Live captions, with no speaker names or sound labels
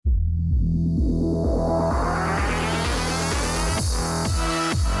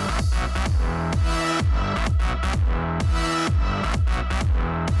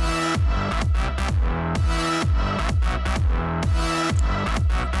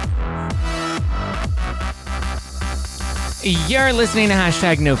You're listening to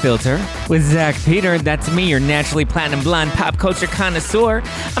Hashtag No Filter with Zach Peter. That's me, your naturally platinum blonde pop culture connoisseur.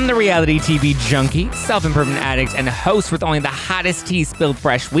 I'm the reality TV junkie, self-improvement addict, and host with only the hottest tea spilled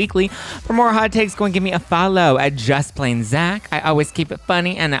fresh weekly. For more hot takes, go and give me a follow at Just Plain Zach. I always keep it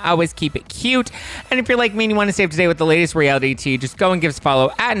funny and I always keep it cute. And if you're like me and you want to stay up to date with the latest reality tea, just go and give us a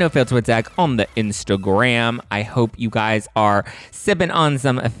follow at No Filter with Zach on the Instagram. I hope you guys are sipping on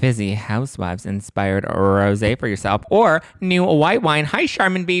some fizzy Housewives-inspired rosé for yourself or new white wine. Hi,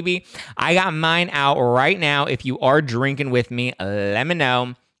 Charmin baby. I got mine out right now. If you are drinking with me, let me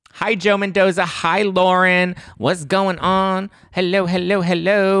know. Hi, Joe Mendoza. Hi, Lauren. What's going on? Hello, hello,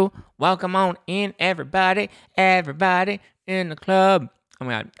 hello. Welcome on in, everybody. Everybody in the club. Oh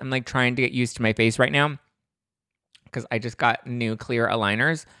my God. I'm like trying to get used to my face right now because I just got new clear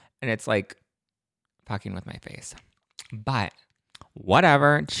aligners and it's like fucking with my face. But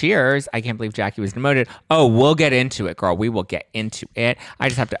whatever. Cheers. I can't believe Jackie was demoted. Oh, we'll get into it, girl. We will get into it. I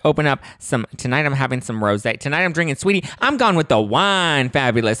just have to open up some. Tonight I'm having some rosé. Tonight I'm drinking Sweetie. I'm gone with the wine.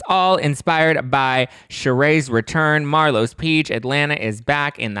 Fabulous. All inspired by Sheree's return. Marlowe's Peach. Atlanta is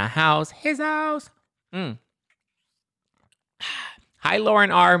back in the house. His house. Hi,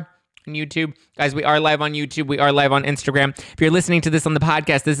 Lauren R. on YouTube. Guys, we are live on YouTube. We are live on Instagram. If you're listening to this on the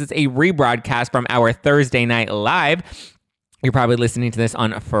podcast, this is a rebroadcast from our Thursday night live. You're probably listening to this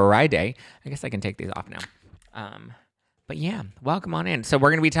on Friday. I guess I can take these off now. But yeah, welcome on in. So we're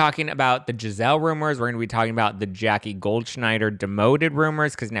going to be talking about the Giselle rumors. We're going to be talking about the Jackie Goldschneider demoted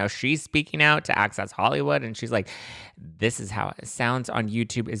rumors because now she's speaking out to Access Hollywood. And she's like, this is how it sounds on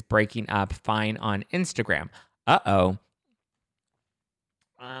YouTube is breaking up fine on Instagram. Uh-oh.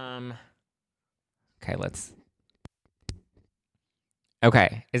 Okay,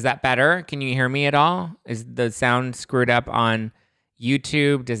 Okay, is that better? Can you hear me at all? Is the sound screwed up on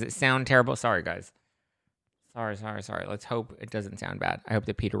YouTube? Does it sound terrible? Sorry, guys. Sorry. Let's hope it doesn't sound bad. I hope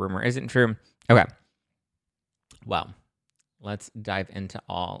the Peter rumor isn't true. Okay. Well, let's dive into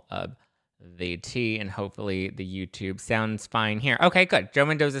all of the tea and hopefully the YouTube sounds fine here. Okay, good. Joe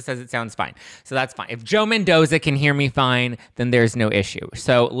Mendoza says it sounds fine. So that's fine. If Joe Mendoza can hear me fine, then there's no issue.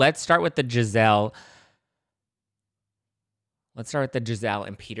 So let's start with the Giselle. Let's start with the Giselle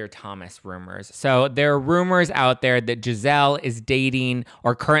and Peter Thomas rumors. So there are rumors out there that Giselle is dating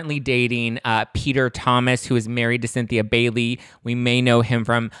or currently dating Peter Thomas, who is married to Cynthia Bailey. We may know him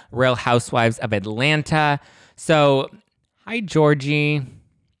from Real Housewives of Atlanta. So, hi, Georgie.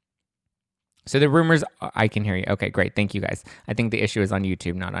 So the rumors, I can hear you. Okay, great. Thank you, guys. I think the issue is on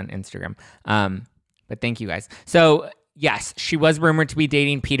YouTube, not on Instagram. But thank you, guys. So, yes, she was rumored to be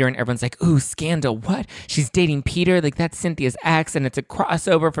dating Peter, and everyone's like, ooh, scandal, what? She's dating Peter? Like, that's Cynthia's ex, and it's a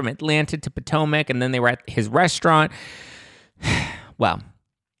crossover from Atlanta to Potomac, and then they were at his restaurant. Well,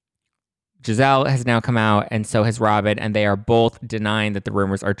 Giselle has now come out, and so has Robin, and they are both denying that the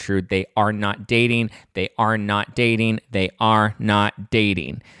rumors are true. They are not dating. They are not dating. They are not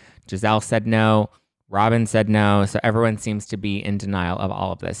dating. Giselle said no. Robin said no, so everyone seems to be in denial of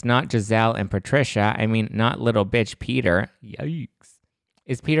all of this. Not Giselle and Patricia. I mean, not little bitch Peter. Yikes.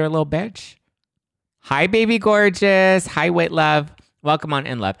 Is Peter a little bitch? Hi, baby gorgeous. Hi, wait, love. Welcome on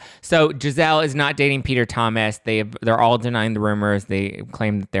in, love. So Giselle is not dating Peter Thomas. They're all denying the rumors. They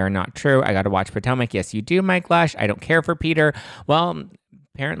claim that they're not true. I got to watch Potomac. Yes, you do, Mike Lush. I don't care for Peter. Well,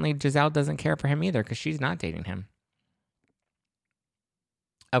 apparently Giselle doesn't care for him either because she's not dating him.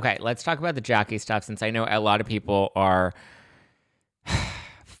 Okay, let's talk about the Jackie stuff since I know a lot of people are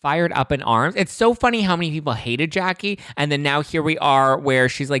fired up in arms. It's so funny how many people hated Jackie, and then now here we are where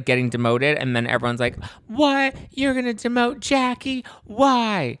she's like getting demoted, and then everyone's like, what? You're going to demote Jackie?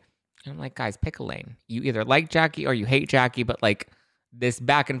 Why? And I'm like, guys, pick a lane. You either like Jackie or you hate Jackie, but like this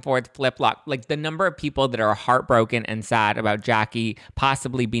back and forth flip-flop, like the number of people that are heartbroken and sad about Jackie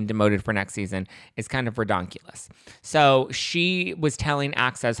possibly being demoted for next season is kind of redonkulous. So she was telling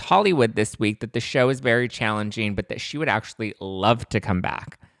Access Hollywood this week that the show is very challenging, but that she would actually love to come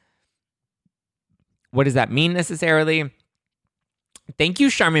back. What does that mean necessarily? Thank you,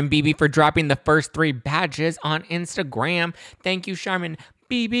 Charmin BB, for dropping the first 3 badges on Instagram. Thank you, Charmin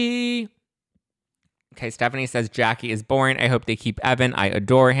BB. Okay, Stephanie says Jackie is boring. I hope they keep Evan. I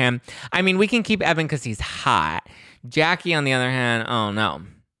adore him. I mean, we can keep Evan because he's hot. Jackie, on the other hand, oh no.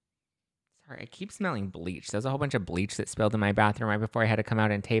 Sorry, I keep smelling bleach. There's a whole bunch of bleach that spilled in my bathroom right before I had to come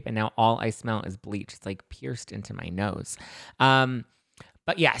out and tape, and now all I smell is bleach. It's like pierced into my nose.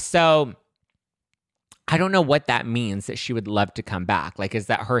 But yeah, so I don't know what that means, that she would love to come back. Like, is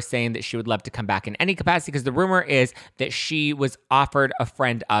that her saying that she would love to come back in any capacity? Because the rumor is that she was offered a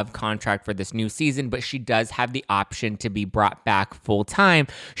friend of contract for this new season, but she does have the option to be brought back full time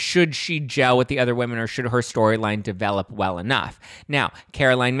should she gel with the other women or should her storyline develop well enough. Now,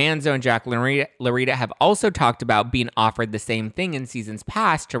 Caroline Manzo and Jacqueline Laurita have also talked about being offered the same thing in seasons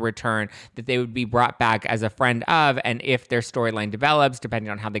past to return, that they would be brought back as a friend of, and if their storyline develops, depending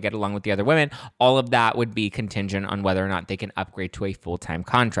on how they get along with the other women, all of that would be contingent on whether or not they can upgrade to a full-time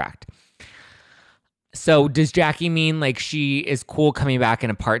contract. So does Jackie mean like she is cool coming back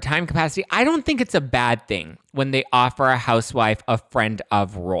in a part-time capacity? I don't think it's a bad thing when they offer a housewife a friend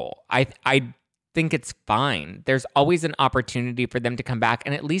of role. I think it's fine. There's always an opportunity for them to come back,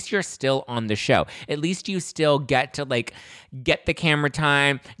 and at least you're still on the show. At least you still get to like get the camera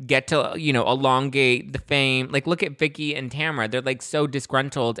time, get to, you know, elongate the fame. Like, look at Vicky and Tamara. They're like so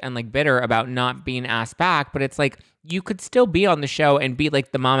disgruntled and like bitter about not being asked back, but it's like you could still be on the show and be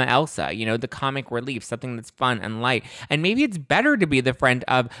like the Mama Elsa, you know, the comic relief, something that's fun and light. And maybe it's better to be the friend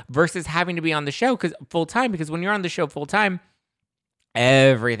of versus having to be on the show full time, because when you're on the show full time,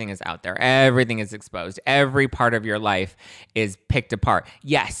 everything is out there. Everything is exposed. Every part of your life is picked apart.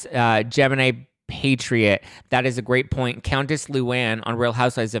 Yes, Gemini Patriot, that is a great point. Countess Luann on Real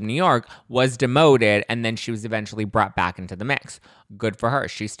Housewives of New York was demoted, and then she was eventually brought back into the mix. Good for her.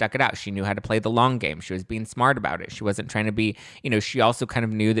 She stuck it out. She knew how to play the long game. She was being smart about it. She wasn't trying to be, you know, she also kind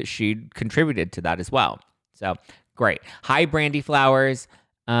of knew that she contributed to that as well. So, great. Hi, Brandy Flowers.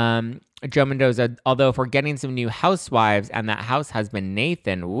 Joe Mendoza, although if we're getting some new housewives and that house husband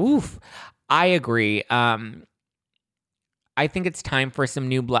Nathan, oof, I agree. I think it's time for some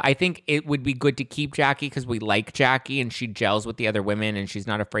new blood. I think it would be good to keep Jackie because we like Jackie and she gels with the other women and she's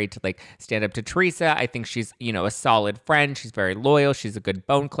not afraid to like stand up to Teresa. I think she's, you know, a solid friend. She's very loyal. She's a good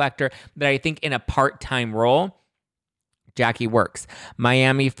bone collector. But I think in a part-time role, Jackie works.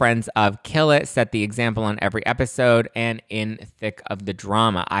 Miami Friends of Kill It set the example on every episode and in thick of the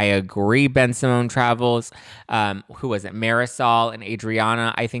drama. I agree. Ben Simone Travels, who was it? Marisol and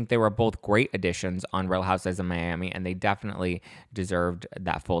Adriana. I think they were both great additions on Real Housewives of Miami, and they definitely deserved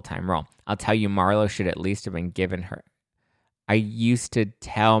that full-time role. I'll tell you, Marlo should at least have been given her. I used to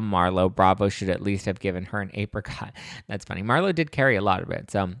tell Marlo Bravo should at least have given her an apricot. That's funny. Marlo did carry a lot of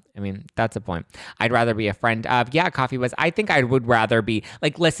it. So, I mean, that's a point. I'd rather be a friend of, yeah, Coffee was. I think I would rather be,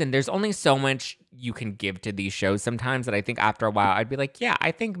 like, listen, there's only so much you can give to these shows sometimes that I think after a while I'd be like, yeah,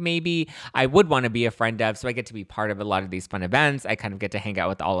 I think maybe I would want to be a friend of. So I get to be part of a lot of these fun events. I kind of get to hang out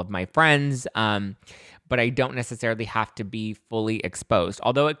with all of my friends. But I don't necessarily have to be fully exposed.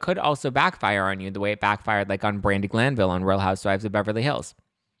 Although it could also backfire on you the way it backfired like on Brandi Glanville on Real Housewives of Beverly Hills.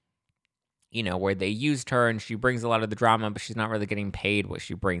 You know, where they used her and she brings a lot of the drama, but she's not really getting paid what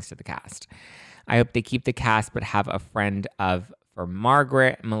she brings to the cast. I hope they keep the cast but have a friend of for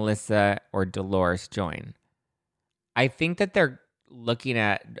Margaret, Melissa, or Dolores join. I think that they're looking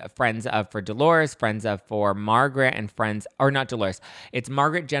at friends of for Dolores, friends of for Margaret, and friends, or not Dolores. It's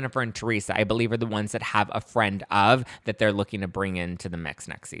Margaret, Jennifer, and Teresa, I believe, are the ones that have a friend of that they're looking to bring into the mix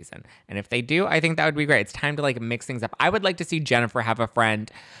next season. And if they do, I think that would be great. It's time to like mix things up. I would like to see Jennifer have a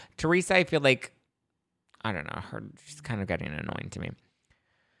friend. Teresa, I feel like, I don't know, she's kind of getting annoying to me.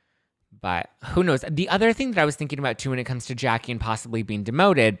 But who knows? The other thing that I was thinking about too when it comes to Jackie and possibly being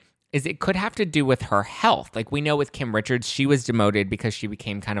demoted is it could have to do with her health. Like we know with Kim Richards, she was demoted because she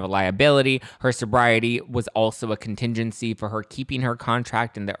became kind of a liability. Her sobriety was also a contingency for her keeping her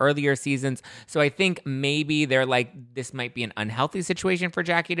contract in the earlier seasons. So I think maybe they're like, this might be an unhealthy situation for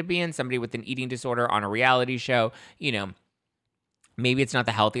Jackie to be in, somebody with an eating disorder on a reality show. You know, maybe it's not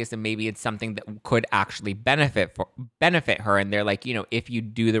the healthiest and maybe it's something that could actually benefit her. And they're like, you know, if you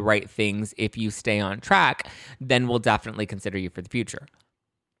do the right things, if you stay on track, then we'll definitely consider you for the future.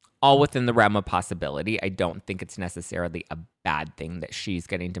 All within the realm of possibility. I don't think it's necessarily a bad thing that she's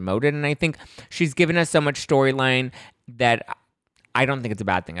getting demoted. And I think she's given us so much storyline that I don't think it's a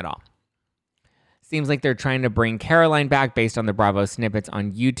bad thing at all. Seems like they're trying to bring Caroline back based on the Bravo snippets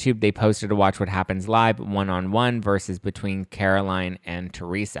on YouTube. They posted to Watch What Happens Live, one-on-one versus between Caroline and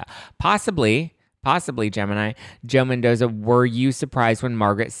Teresa. Possibly, Gemini. Joe Mendoza, were you surprised when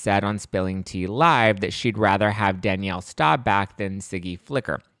Margaret said on Spilling Tea Live that she'd rather have Danielle Staub back than Siggy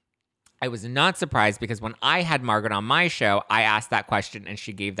Flicker? I was not surprised because when I had Margaret on my show, I asked that question and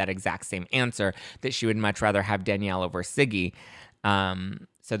she gave that exact same answer, that she would much rather have Danielle over Siggy.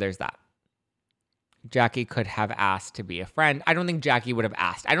 So there's that. Jackie could have asked to be a friend. I don't think Jackie would have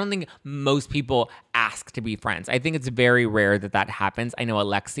asked. I don't think most people ask to be friends. I think it's very rare that happens. I know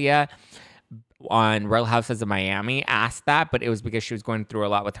Alexia on Real Housewives of Miami asked that, but it was because she was going through a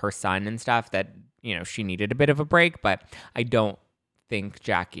lot with her son and stuff that she needed a bit of a break, but I think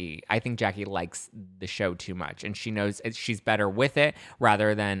Jackie likes the show too much, and she knows she's better with it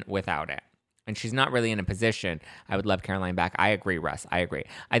rather than without it. And she's not really in a position. I would love Caroline back. I agree, Russ. I agree.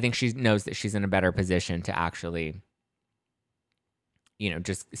 I think she knows that she's in a better position to actually,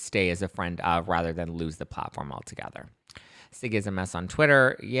 just stay as a friend of rather than lose the platform altogether. Sig is a mess on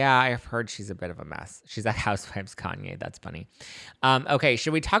Twitter. Yeah, I've heard she's a bit of a mess. She's at Housewives Kanye. That's funny. Okay,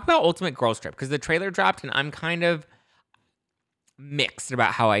 should we talk about Ultimate Girls Trip? Because the trailer dropped and I'm kind of mixed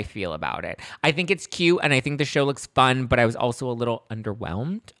about how I feel about it. I think it's cute and I think the show looks fun, but I was also a little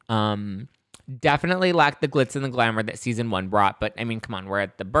underwhelmed. Definitely lacked the glitz and the glamour that season 1 brought, but I mean, come on, we're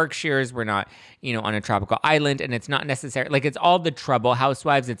at the Berkshires, we're not, on a tropical island, and it's not necessary, like it's all the trouble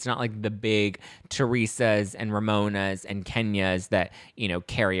housewives, it's not like the big Teresas and Ramonas and Kenyas that,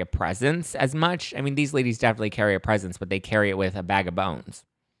 carry a presence as much. I mean, these ladies definitely carry a presence, but they carry it with a bag of bones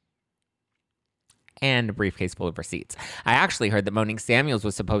and a briefcase full of receipts. I actually heard that Monique Samuels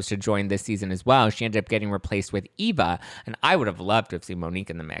was supposed to join this season as well. She ended up getting replaced with Eva, and I would have loved to have seen Monique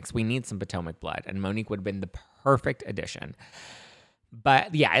in the mix. We need some Potomac blood, and Monique would have been the perfect addition.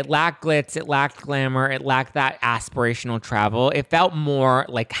 But yeah, it lacked glitz, it lacked glamour, it lacked that aspirational travel. It felt more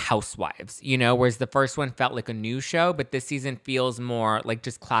like Housewives, whereas the first one felt like a new show, but this season feels more like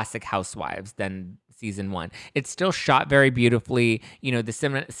just classic Housewives than season 1. It's still shot very beautifully. The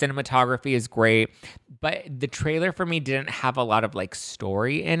cinematography is great, but the trailer for me didn't have a lot of like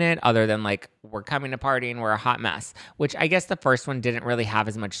story in it other than like we're coming to party and we're a hot mess, which I guess the first one didn't really have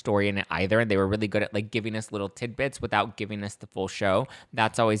as much story in it either. And they were really good at like giving us little tidbits without giving us the full show.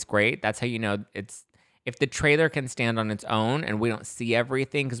 That's always great. That's how it's if the trailer can stand on its own and we don't see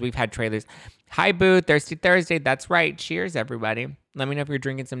everything, because we've had trailers. Hi, Boo, Thirsty Thursday. That's right. Cheers, everybody. Let me know if you're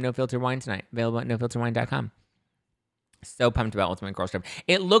drinking some No Filter wine tonight. Available at nofilterwine.com. So pumped about Ultimate Girls Trip.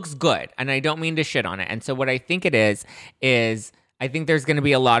 It looks good, and I don't mean to shit on it. And so what I think it is I think there's going to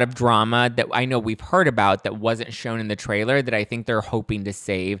be a lot of drama that I know we've heard about that wasn't shown in the trailer that I think they're hoping to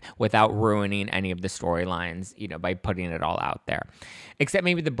save without ruining any of the storylines, by putting it all out there. Except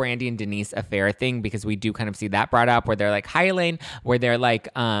maybe the Brandy and Denise affair thing, because we do kind of see that brought up where they're like, hi, Elaine, where they're like,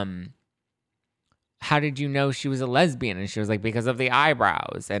 how did you know she was a lesbian? And she was like, because of the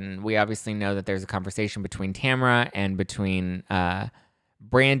eyebrows. And we obviously know that there's a conversation between Tamra and between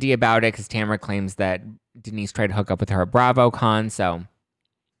Brandy about it, because Tamra claims that Denise tried to hook up with her at BravoCon, so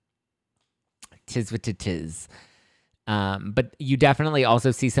tis what it is. But you definitely also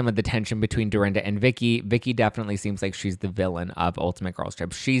see some of the tension between Dorinda and Vicky. Vicky definitely seems like she's the villain of Ultimate Girls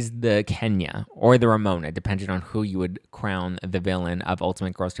Trip. She's the Kenya or the Ramona, depending on who you would crown the villain of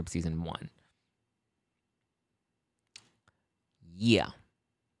Ultimate Girls Trip Season 1. Yeah.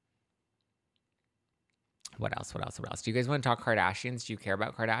 What else? Do you guys want to talk Kardashians? Do you care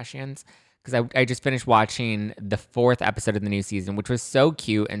about Kardashians? Because I just finished watching the 4th episode of the new season, which was so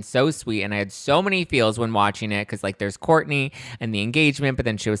cute and so sweet. And I had so many feels when watching it, because like there's Courtney and the engagement, but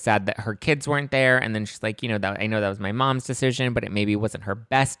then she was sad that her kids weren't there. And then she's like, that I know that was my mom's decision, but it maybe wasn't her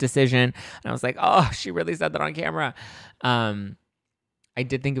best decision. And I was like, oh, she really said that on camera. I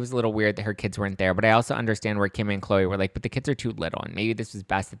did think it was a little weird that her kids weren't there, but I also understand where Kim and Khloe were like, but the kids are too little, and maybe this was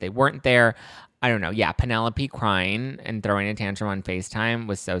best that they weren't there. I don't know. Yeah, Penelope crying and throwing a tantrum on FaceTime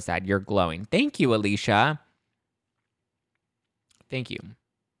was so sad. You're glowing. Thank you, Alicia. Thank you.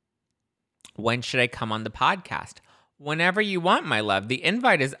 When should I come on the podcast? Whenever you want, my love. The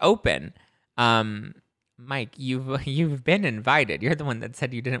invite is open. Mike, you've been invited. You're the one that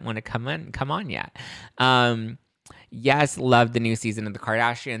said you didn't want to come on yet. Yes, love the new season of the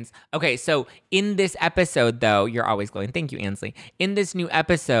Kardashians. Okay, so in this episode, though, you're always glowing. Thank you, Ansley. In this new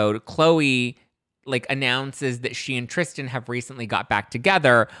episode, Khloe announces that she and Tristan have recently got back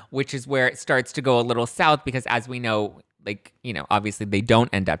together, which is where it starts to go a little south, because as we know, obviously they don't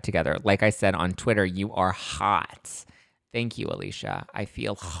end up together. Like I said on Twitter, you are hot. Thank you, Alicia. I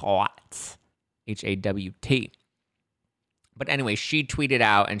feel hot. HAWT. But anyway, she tweeted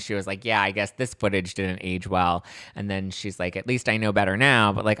out and she was like, yeah, I guess this footage didn't age well. And then she's like, at least I know better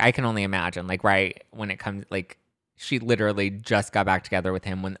now. But I can only imagine, right when it comes, she literally just got back together with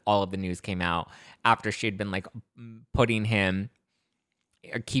him when all of the news came out, after she had been putting him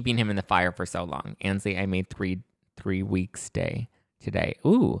or keeping him in the fire for so long. Ansley, I made 3-week stay today.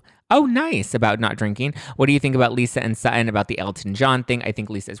 Ooh. Oh, nice. About not drinking. What do you think about Lisa and Sutton about the Elton John thing? I think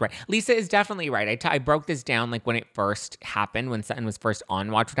Lisa is right. Lisa is definitely right. I broke this down when it first happened, when Sutton was first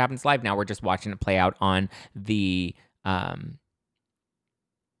on Watch What Happens Live. Now we're just watching it play out on the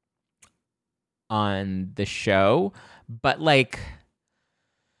show. But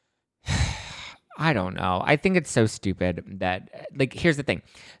I don't know. I think it's so stupid that, like, here's the thing.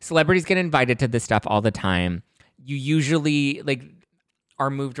 Celebrities get invited to this stuff all the time. You usually, like,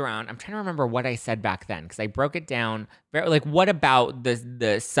 are moved around. I'm trying to remember what I said back then because I broke it down. Like, what about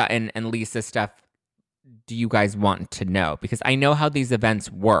the Sutton and Lisa stuff do you guys want to know? Because I know how these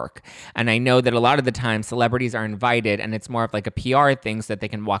events work. And I know that a lot of the time celebrities are invited and it's more of like a PR thing so that they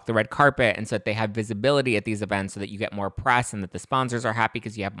can walk the red carpet and so that they have visibility at these events so that you get more press and that the sponsors are happy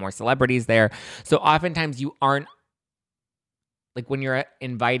because you have more celebrities there. So oftentimes you aren't, like, when you're an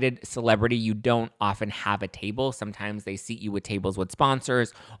invited celebrity, you don't often have a table. Sometimes they seat you with tables with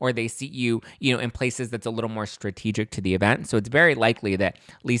sponsors, or they seat you, in places that's a little more strategic to the event. So it's very likely that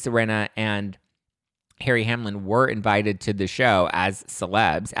Lisa Rinna and Harry Hamlin were invited to the show as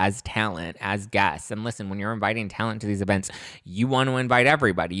celebs, as talent, as guests. And listen, when you're inviting talent to these events, you want to invite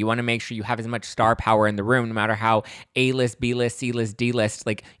everybody. You want to make sure you have as much star power in the room, no matter how A-list, B-list, C-list, D-list.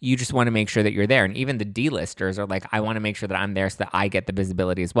 Like, you just want to make sure that you're there. And even the D-listers are like, I want to make sure that I'm there so that I get the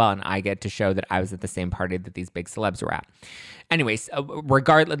visibility as well. And I get to show that I was at the same party that these big celebs were at. Anyways,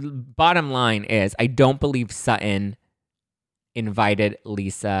 regardless, bottom line is I don't believe Sutton invited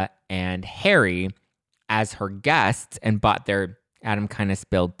Lisa and Harry as her guests and bought their Adam kind of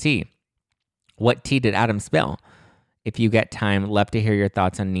spilled tea. What tea did Adam spill? If you get time, love to hear your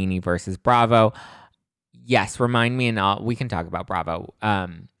thoughts on NeNe versus Bravo. Yes, remind me and we can talk about Bravo. But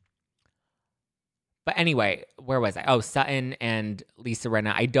anyway, where was I? Oh, Sutton and Lisa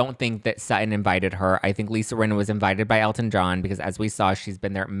Rinna. I don't think that Sutton invited her. I think Lisa Rinna was invited by Elton John because, as we saw, she's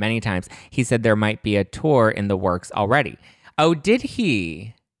been there many times. He said there might be a tour in the works already. Oh, did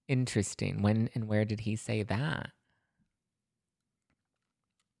he? Interesting. When and where did he say that?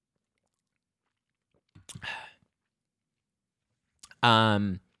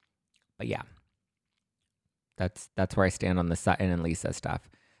 But yeah, that's where I stand on the Sutton and Lisa stuff.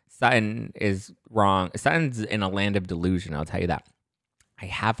 Sutton is wrong. Sutton's in a land of delusion, I'll tell you that. I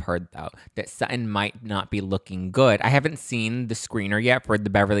have heard, though, that Sutton might not be looking good. I haven't seen the screener yet for the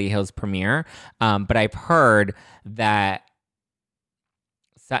Beverly Hills premiere, but I've heard that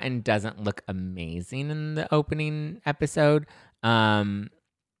Sutton doesn't look amazing in the opening episode, but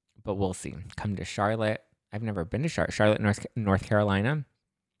we'll see. Come to Charlotte. I've never been to Charlotte, North Carolina.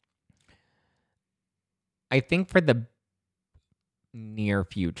 I think for the near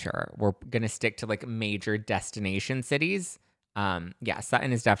future, we're going to stick to like major destination cities. Yeah,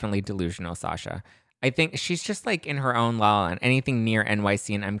 Sutton is definitely delusional, Sasha. I think she's just like in her own law and anything near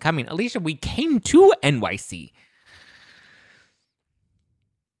NYC and I'm coming. Alicia, we came to NYC.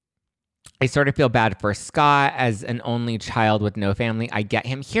 I sort of feel bad for Scott as an only child with no family. I get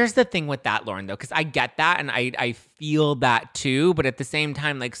him. Here's the thing with that, Lauren, though, because I get that and I feel that too. But at the same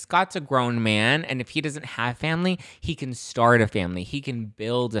time, like, Scott's a grown man. And if he doesn't have family, he can start a family. He can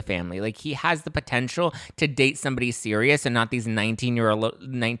build a family. Like, he has the potential to date somebody serious and not these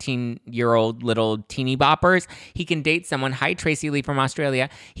 19-year-old little teeny boppers. He can date someone. Hi, Tracy Lee from Australia.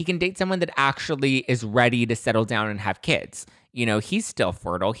 He can date someone that actually is ready to settle down and have kids. He's still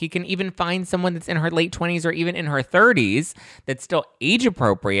fertile. He can even find someone that's in her late 20s or even in her 30s that's still age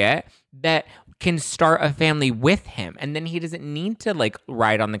appropriate that can start a family with him. And then he doesn't need to like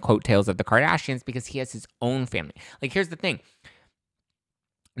ride on the coattails of the Kardashians because he has his own family. Like, here's the thing.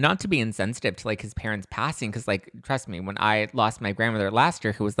 Not to be insensitive to like his parents passing, because like, trust me, when I lost my grandmother last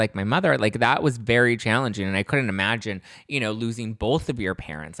year, who was like my mother, like that was very challenging. And I couldn't imagine, losing both of your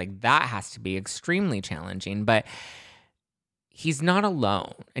parents. Like, that has to be extremely challenging. But he's not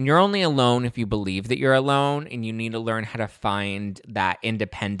alone. And you're only alone if you believe that you're alone, and you need to learn how to find that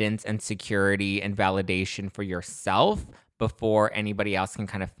independence and security and validation for yourself before anybody else can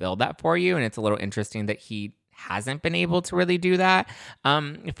kind of fill that for you. And it's a little interesting that he hasn't been able to really do that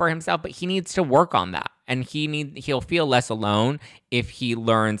for himself, but he needs to work on that. And he'll feel less alone if he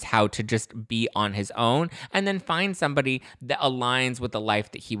learns how to just be on his own and then find somebody that aligns with the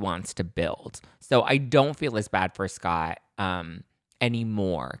life that he wants to build. So I don't feel as bad for Scott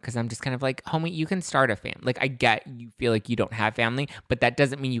anymore, because I'm just kind of like, homie, you can start a family. Like, I get you feel like you don't have family, but that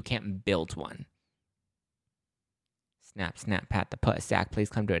doesn't mean you can't build one. Snap, snap, pat the puss. Zach, please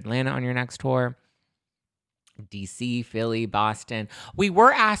come to Atlanta on your next tour. DC, Philly, Boston. We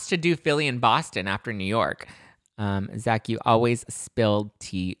were asked to do Philly and Boston after New York. Zach, you always spill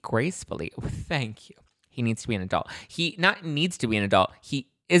tea gracefully. Thank you. He needs to be an adult. He not needs to be an adult.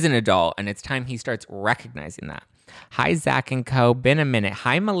 He is an adult, and it's time he starts recognizing that. Hi, Zach and Co. Been a minute.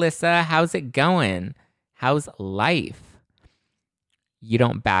 Hi, Melissa. How's it going? How's life? You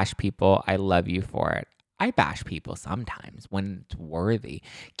don't bash people. I love you for it. I bash people sometimes when it's worthy.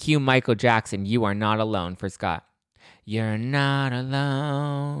 Cue Michael Jackson, You Are Not Alone for Scott. You're not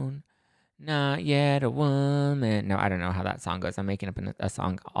alone. Not yet a woman. No, I don't know how that song goes. I'm making up a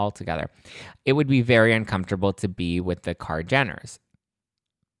song altogether. It would be very uncomfortable to be with the Kar Jenners.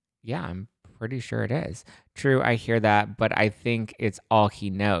 Yeah, I'm pretty sure it is. True, I hear that, but I think it's all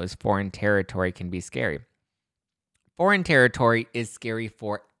he knows. Foreign territory can be scary. Foreign territory is scary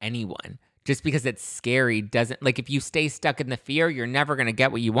for anyone. Just because it's scary doesn't, like, if you stay stuck in the fear, you're never going to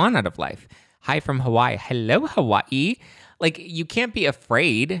get what you want out of life. Hi from Hawaii. Hello, Hawaii. Like, you can't be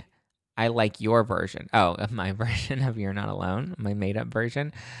afraid. I like your version. Oh, of my version of You're Not Alone, my made up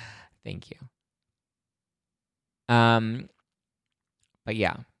version. Thank you. But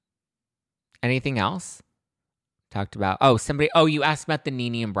yeah. Anything else? Talked about, you asked about the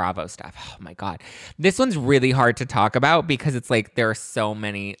Nene and Bravo stuff. Oh my God. This one's really hard to talk about because it's like there are so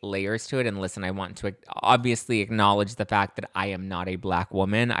many layers to it. And listen, I want to obviously acknowledge the fact that I am not a Black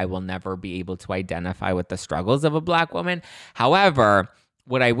woman. I will never be able to identify with the struggles of a Black woman. However,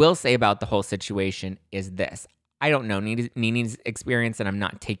 what I will say about the whole situation is this. I don't know Nene's experience and I'm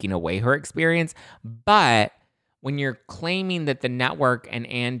not taking away her experience, but when you're claiming that the network and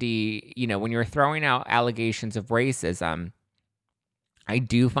Andy, when you're throwing out allegations of racism, I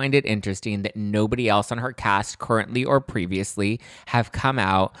do find it interesting that nobody else on her cast, currently or previously, have come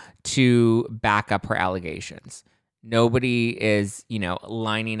out to back up her allegations. Nobody is,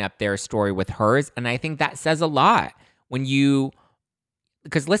 lining up their story with hers. And I think that says a lot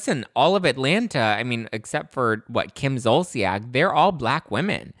because listen, all of Atlanta, except for Kim Zolciak, they're all Black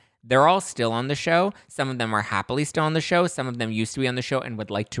women. They're all still on the show. Some of them are happily still on the show. Some of them used to be on the show and would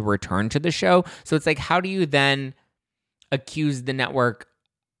like to return to the show. So it's like, how do you then accuse the network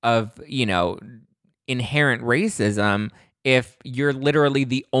of, inherent racism if you're literally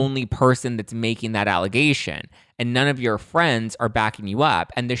the only person that's making that allegation and none of your friends are backing you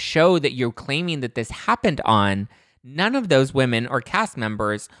up? And the show that you're claiming that this happened on, none of those women or cast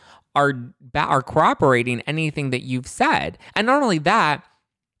members are corroborating anything that you've said. And not only that,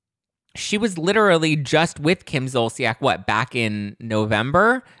 she was literally just with Kim Zolciak, back in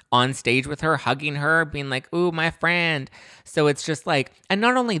November, on stage with her, hugging her, being like, ooh, my friend. So it's just like, and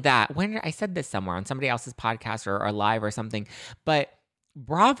not only that, I said this somewhere on somebody else's podcast or live or something, but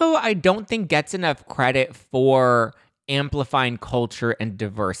Bravo, I don't think gets enough credit for amplifying culture and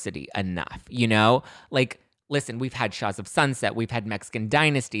diversity enough, Like, listen, we've had Shaws of Sunset, we've had Mexican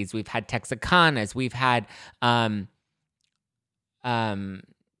dynasties, we've had Texacanas, we've had,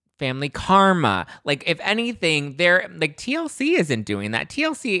 Family Karma. Like, if anything, TLC isn't doing that.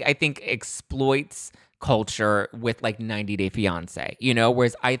 TLC, I think, exploits culture with 90 Day Fiance,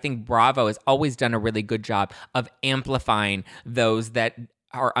 whereas I think Bravo has always done a really good job of amplifying those that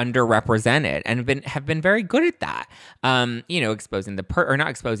are underrepresented and have been very good at that. Exposing not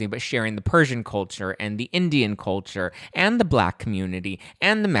exposing, but sharing the Persian culture and the Indian culture and the Black community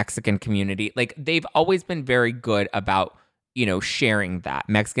and the Mexican community. Like, they've always been very good about sharing that.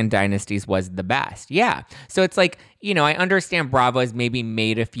 Mexican Dynasties was the best. Yeah. So it's like, I understand Bravo has maybe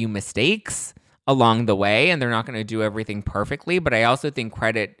made a few mistakes along the way and they're not going to do everything perfectly, but I also think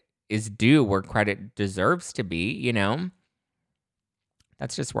credit is due where credit deserves to be,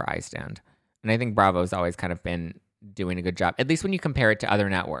 That's just where I stand. And I think Bravo's always kind of been doing a good job, at least when you compare it to other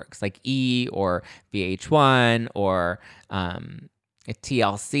networks like E! or VH1 or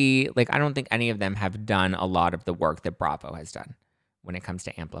TLC. I don't think any of them have done a lot of the work that Bravo has done when it comes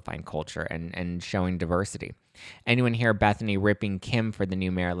to amplifying culture and showing diversity. Anyone hear Bethany ripping Kim for the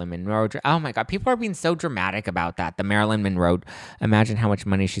new Marilyn Monroe? Oh my God, people are being so dramatic about that. The Marilyn Monroe, imagine how much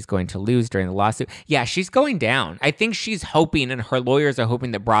money she's going to lose during the lawsuit. Yeah, she's going down. I think she's hoping, and her lawyers are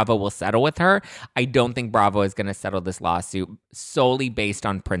hoping, that Bravo will settle with her. I don't think Bravo is going to settle this lawsuit solely based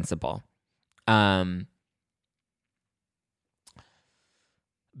on principle.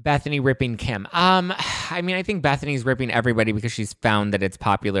 Bethany ripping Kim. I think Bethany's ripping everybody because she's found that it's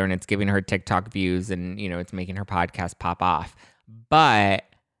popular and it's giving her TikTok views and, it's making her podcast pop off. But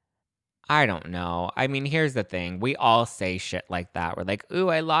I don't know. Here's the thing. We all say shit like that. We're like, ooh,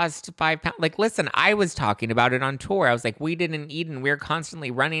 I lost 5 pounds. Like, listen, I was talking about it on tour. I was like, we didn't eat and we're constantly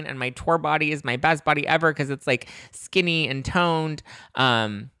running and my tour body is my best body ever because it's skinny and toned.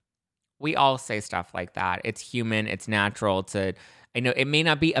 We all say stuff like that. It's human. It's natural to... I know it may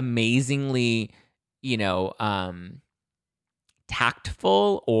not be amazingly,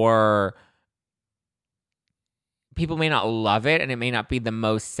 tactful, or people may not love it, and it may not be the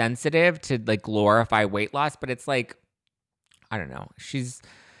most sensitive to glorify weight loss, but it's I don't know.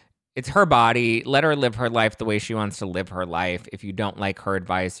 It's her body. Let her live her life the way she wants to live her life. If you don't like her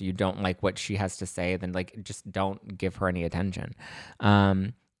advice, you don't like what she has to say, then just don't give her any attention.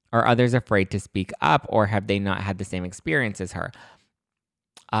 Are others afraid to speak up, or have they not had the same experience as her?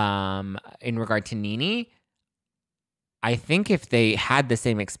 In regard to NeNe, I think if they had the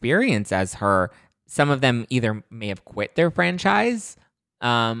same experience as her, some of them either may have quit their franchise,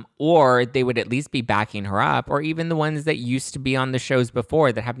 or they would at least be backing her up, or even the ones that used to be on the shows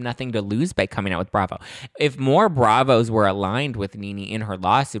before that have nothing to lose by coming out with Bravo. If more Bravos were aligned with NeNe in her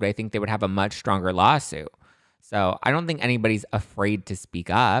lawsuit, I think they would have a much stronger lawsuit. So I don't think anybody's afraid to speak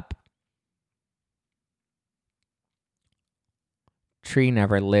up. Tree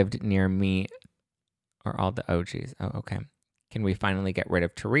never lived near me or all the OGs. Oh, okay. Can we finally get rid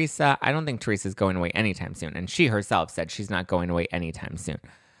of Teresa? I don't think Teresa's going away anytime soon. And she herself said she's not going away anytime soon.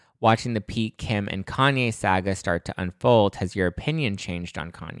 Watching the Pete, Kim, and Kanye saga start to unfold, has your opinion changed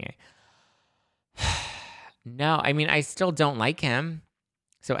on Kanye? No, I mean, I still don't like him.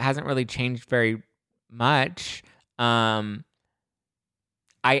 So it hasn't really changed very much. I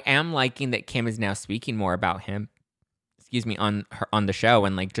am liking that Kim is now speaking more about him. On the show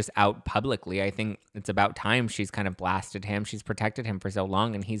and like just out publicly. I think it's about time she's kind of blasted him. She's protected him for so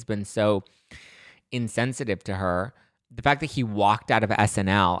long and he's been so insensitive to her. The fact that he walked out of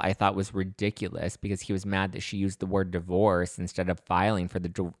SNL, I thought was ridiculous because he was mad that she used the word divorce instead of filing for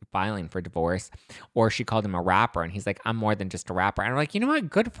divorce, or she called him a rapper and he's like, I'm more than just a rapper. And I'm like, you know what?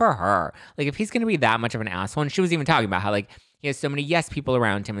 Good for her. Like if he's going to be that much of an asshole, and she was even talking about how like he has so many yes people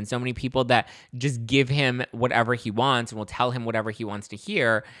around him and so many people that just give him whatever he wants and will tell him whatever he wants to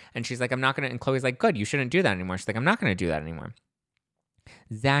hear. And she's like, I'm not going to. And Chloe's like, good, you shouldn't do that anymore. She's like, I'm not going to do that anymore.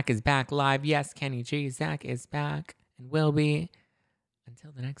 Zach is back live. Yes, Kenny G. Zach is back and will be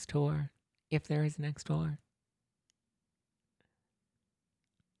until the next tour, if there is a next tour.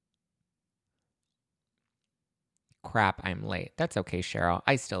 Crap, I'm late. That's okay, Cheryl.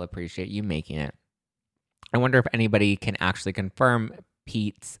 I still appreciate you making it. I wonder if anybody can actually confirm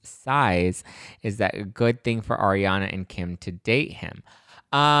Pete's size. Is that a good thing for Ariana and Kim to date him?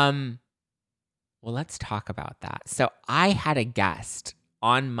 Well, let's talk about that. So I had a guest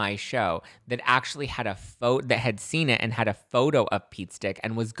on my show that actually had that had seen it and had a photo of Pete's dick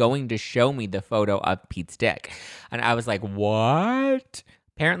and was going to show me the photo of Pete's dick. And I was like, what?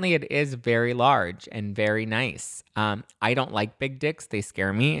 Apparently it is very large and very nice. I don't like big dicks. They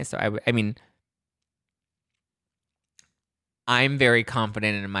scare me. So I mean, I'm very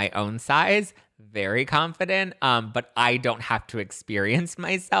confident in my own size, very confident, but I don't have to experience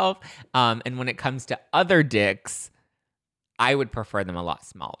myself. And when it comes to other dicks, I would prefer them a lot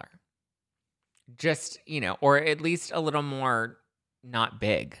smaller. Just, or at least a little more not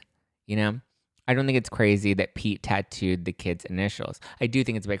big, I don't think it's crazy that Pete tattooed the kid's initials. I do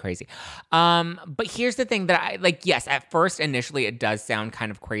think it's a bit crazy. But here's the thing that I like, yes, at first, initially, it does sound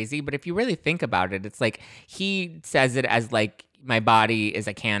kind of crazy. But if you really think about it, it's like he says it as like, my body is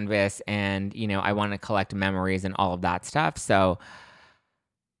a canvas and, I want to collect memories and all of that stuff. So,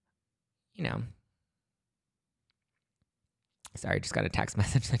 sorry, just got a text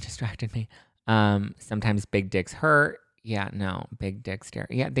message that distracted me. Sometimes big dicks hurt. Yeah, no, big dicks scare.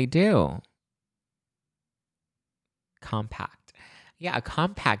 Yeah, they do. Compact. Yeah, a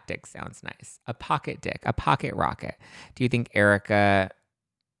compact dick sounds nice. A pocket dick, a pocket rocket. Do you think Erica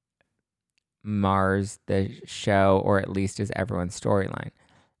mars the show, or at least is everyone's storyline?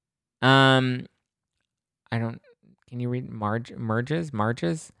 I don't. Can you read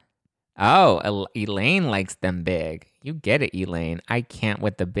Marges? Oh, Elaine likes them big. You get it, Elaine. I can't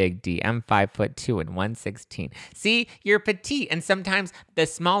with the big D. I'm 5'2" and 116. See, you're petite, and sometimes the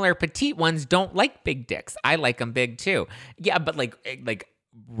smaller petite ones don't like big dicks. I like them big too. Yeah, but like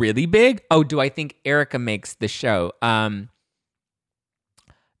really big. Oh, do I think Erica makes the show?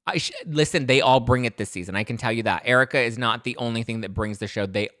 Listen, they all bring it this season. I can tell you that. Erica is not the only thing that brings the show.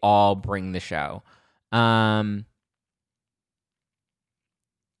 They all bring the show.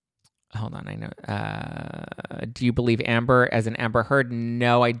 Hold on, I know. Do you believe Amber as an Amber Heard?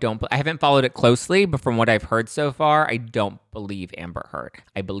 No, I don't. I haven't followed it closely, but from what I've heard so far, I don't believe Amber Heard.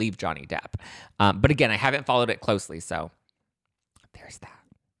 I believe Johnny Depp. But again, I haven't followed it closely, so there's that.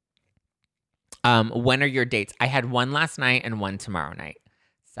 When are your dates? I had one last night and one tomorrow night.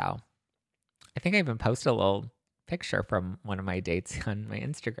 So I think I even posted a little picture from one of my dates on my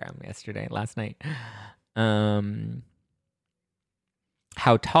Instagram last night.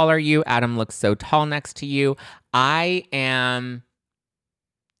 How tall are you? Adam looks so tall next to you. I am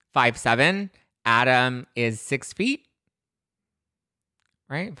 5'7". Adam is 6 feet.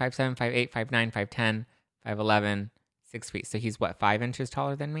 Right? 5'7", 5'8", 5'9", 5'10", 5'11", 6 feet. So he's what, 5 inches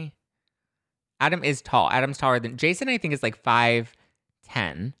taller than me? Adam is tall. Adam's taller than Jason, I think, is like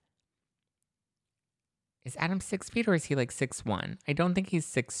 5'10". Is Adam 6 feet or is he like 6'1"? I don't think he's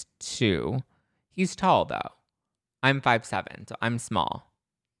 6'2". He's tall though. I'm 5'7", so I'm small.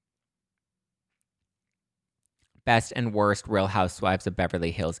 Best and worst Real Housewives of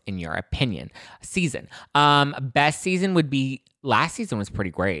Beverly Hills in your opinion. Season. Best season would be last season was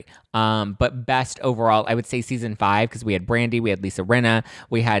pretty great. But best overall, I would say season 5 because we had Brandy, we had Lisa Rinna,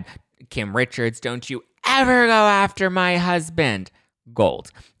 we had Kim Richards. Don't you ever go after my husband.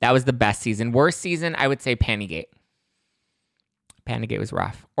 Gold. That was the best season. Worst season, I would say Pantygate. Pantygate was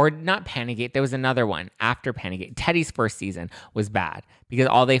rough. Or not Pantygate. There was another one after Pantygate. Teddy's first season was bad because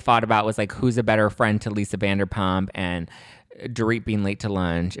all they fought about was like who's a better friend to Lisa Vanderpump and Dorit being late to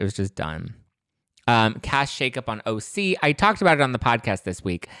lunch. It was just done. Cast shakeup on OC. I talked about it on the podcast this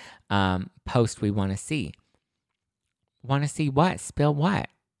week. Post we want to see. Want to see what? Spill what?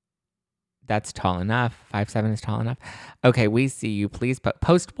 That's tall enough. 5'7" is tall enough. Okay, we see you. Please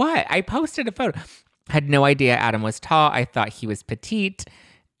post what? I posted a photo. Had no idea Adam was tall. I thought he was petite.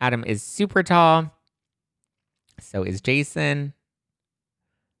 Adam is super tall. So is Jason.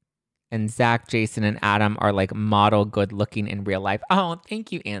 And Zach, Jason, and Adam are like model good looking in real life. Oh,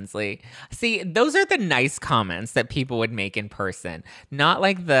 thank you, Ansley. See, those are the nice comments that people would make in person. Not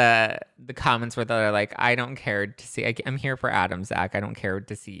like the comments where they're like, I don't care to see. I'm here for Adam, Zach. I don't care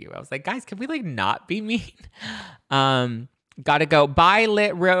to see you. I was like, guys, can we like not be mean? Gotta go. Bye,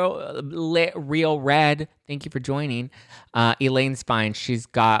 Lit Real Red. Thank you for joining. Elaine's fine. She's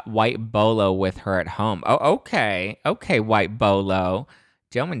got white bolo with her at home. Oh, okay. Okay, white bolo.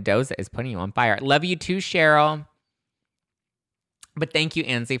 Joe Mendoza is putting you on fire. Love you too, Cheryl. But thank you,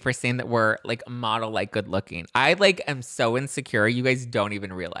 Ansley, for saying that we're like model like good looking. I like am so insecure. You guys don't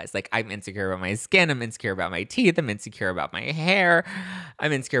even realize. Like I'm insecure about my skin. I'm insecure about my teeth. I'm insecure about my hair.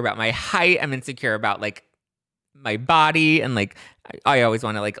 I'm insecure about my height. I'm insecure about like my body. And like I always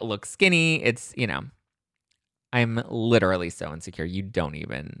want to like look skinny. It's, you know, I'm literally so insecure. You don't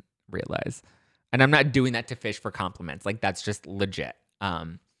even realize. And I'm not doing that to fish for compliments. Like that's just legit.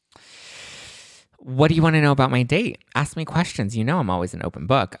 What do you want to know about my date? Ask me questions. You know I'm always an open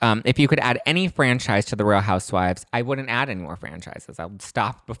book. If you could add any franchise to The Real Housewives, I wouldn't add any more franchises. I'll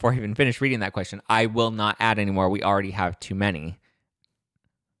stop before I even finish reading that question. I will not add any more. We already have too many.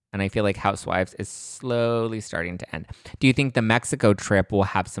 And I feel like Housewives is slowly starting to end. Do you think the Mexico trip will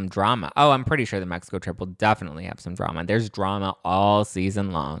have some drama? Oh, I'm pretty sure the Mexico trip will definitely have some drama. There's drama all season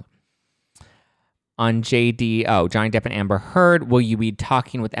long. On JD, Johnny Depp and Amber Heard, will you be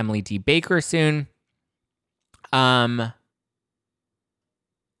talking with Emily D. Baker soon? Would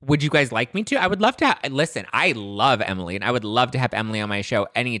you guys like me to? I would love to. Listen, I love Emily, and I would love to have Emily on my show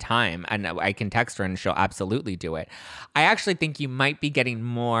anytime. And I can text her, and she'll absolutely do it. I actually think you might be getting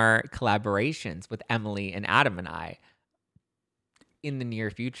more collaborations with Emily and Adam and I in the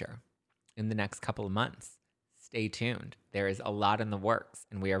near future, in the next couple of months. Stay tuned. There is a lot in the works,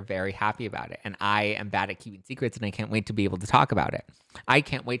 and we are very happy about it. And I am bad at keeping secrets, and I can't wait to be able to talk about it. I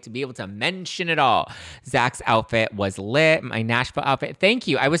can't wait to be able to mention it all. Zach's outfit was lit. My Nashville outfit. Thank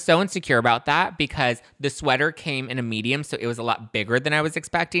you. I was so insecure about that because the sweater came in a medium, so it was a lot bigger than I was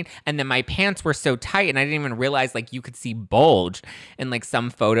expecting. And then my pants were so tight, and I didn't even realize like you could see bulge in like some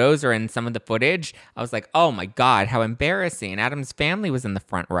photos or in some of the footage. I was like, oh my God, how embarrassing. Adam's family was in the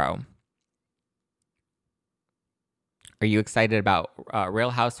front row. Are you excited about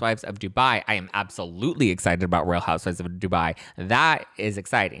Real Housewives of Dubai? I am absolutely excited about Real Housewives of Dubai. That is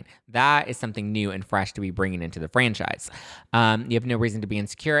exciting. That is something new and fresh to be bringing into the franchise. You have no reason to be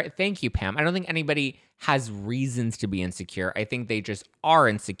insecure. Thank you, Pam. I don't think anybody has reasons to be insecure. I think they just are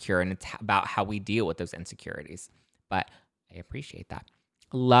insecure, and it's about how we deal with those insecurities. But I appreciate that.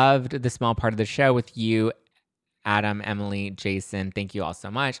 Loved the small part of the show with you, Adam, Emily, Jason. Thank you all so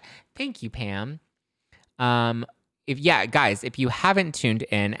much. Thank you, Pam. If you haven't tuned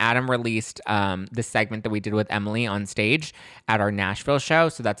in, Adam released the segment that we did with Emily on stage at our Nashville show.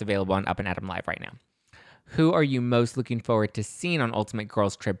 So that's available on Up and Adam Live right now. Who are you most looking forward to seeing on Ultimate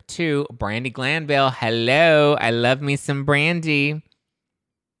Girls Trip 2? Brandy Glanville. Hello. I love me some Brandy.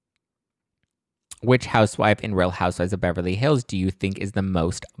 Which housewife in Real Housewives of Beverly Hills do you think is the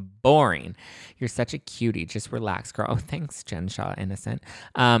most boring? You're such a cutie. Just relax, girl. Oh, thanks, Jen Shaw Innocent.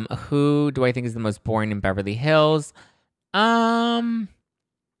 Who do I think is the most boring in Beverly Hills? That's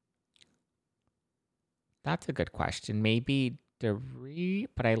a good question. Maybe Dorit,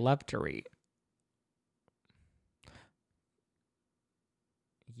 but I love Dorit.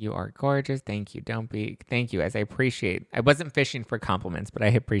 You are gorgeous. Thank you. Thank you, as I appreciate. I wasn't fishing for compliments, but I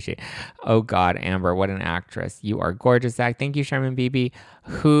appreciate. Oh God, Amber, what an actress. You are gorgeous, Zach. Thank you, Sherman Beebe.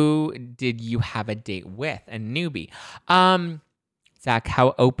 Who did you have a date with? A newbie. Zach,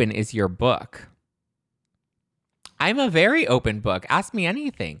 how open is your book? I'm a very open book. Ask me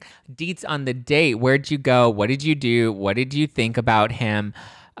anything. Deets on the date. Where'd you go? What did you do? What did you think about him?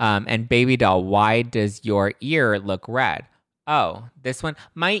 And baby doll, why does your ear look red? Oh, this one.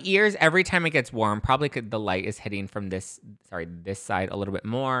 My ears, every time it gets warm, probably the light is hitting from this side a little bit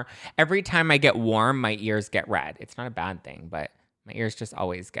more. Every time I get warm, my ears get red. It's not a bad thing, but my ears just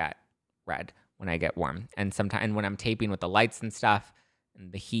always get red when I get warm. And sometimes when I'm taping with the lights and stuff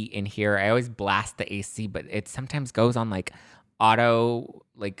and the heat in here, I always blast the AC, but it sometimes goes on like auto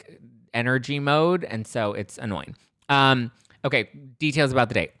like energy mode, and so it's annoying. Okay, details about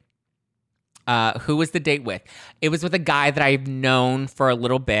the date. Who was the date with? It was with a guy that I've known for a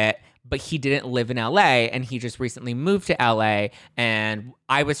little bit, but he didn't live in LA, and he just recently moved to LA. And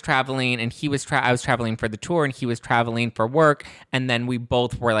I was traveling, and I was traveling for the tour, and he was traveling for work. And then we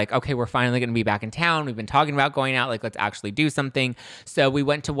both were like, okay, we're finally going to be back in town. We've been talking about going out, like let's actually do something. So we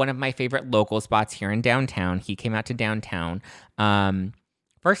went to one of my favorite local spots here in downtown. He came out to downtown.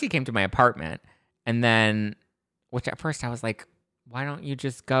 First he came to my apartment, and then, which at first I was like, why don't you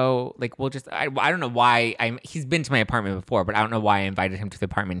just go? Like, we'll just, I don't know why he's been to my apartment before, but I don't know why I invited him to the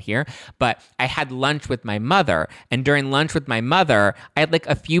apartment here. But I had lunch with my mother, and during lunch with my mother, I had like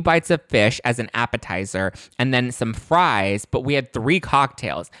a few bites of fish as an appetizer and then some fries, but we had 3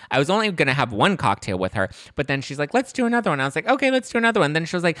 cocktails. I was only going to have 1 cocktail with her, but then she's like, let's do another one. I was like, okay, let's do another one. Then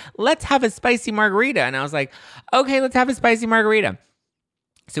she was like, let's have a spicy margarita. And I was like, okay, let's have a spicy margarita.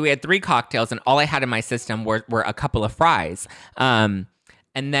 So we had 3 cocktails, and all I had in my system were a couple of fries. And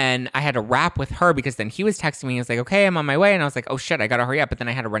then I had to wrap with her because then he was texting me. He was like, okay, I'm on my way. And I was like, oh shit, I got to hurry up. But then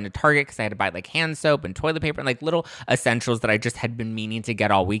I had to run to Target because I had to buy like hand soap and toilet paper and like little essentials that I just had been meaning to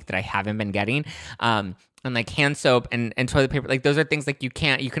get all week that I haven't been getting. And like hand soap and toilet paper, like those are things like you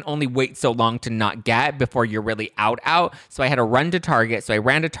can only wait so long to not get before you're really out. So I had to run to Target. So I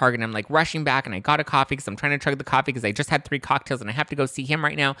ran to Target, and I'm like rushing back, and I got a coffee because I'm trying to chug the coffee because I just had 3 cocktails and I have to go see him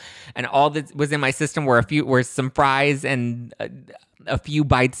right now. And all that was in my system were some fries and a few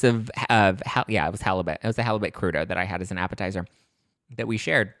bites it was halibut. It was a halibut crudo that I had as an appetizer that we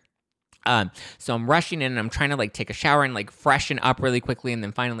shared. So I'm rushing in, and I'm trying to like take a shower and like freshen up really quickly. And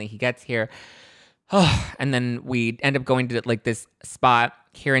then finally he gets here. And then we end up going to like this spot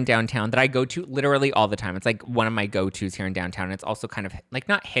here in downtown that I go to literally all the time. It's like one of my go-tos here in downtown. It's also kind of like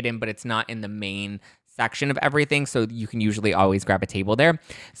not hidden, but it's not in the main section of everything. So you can usually always grab a table there.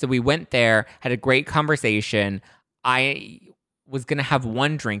 So we went there, had a great conversation. I was going to have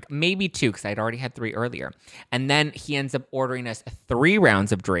 1 drink, maybe 2, because I'd already had 3 earlier. And then he ends up ordering us 3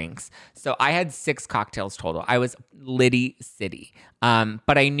 rounds of drinks. So I had 6 cocktails total. I was litty city.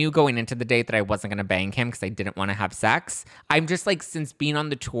 But I knew going into the date that I wasn't going to bang him because I didn't want to have sex. I'm just like, since being on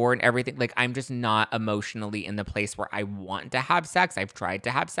the tour and everything, like I'm just not emotionally in the place where I want to have sex. I've tried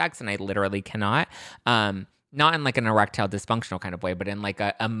to have sex and I literally cannot. Not in like an erectile dysfunctional kind of way, but in like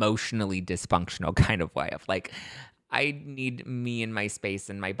a emotionally dysfunctional kind of way of like, I need me and my space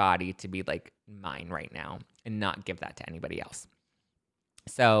and my body to be like mine right now and not give that to anybody else.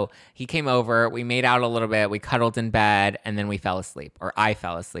 So he came over, we made out a little bit, we cuddled in bed, and then we fell asleep, or I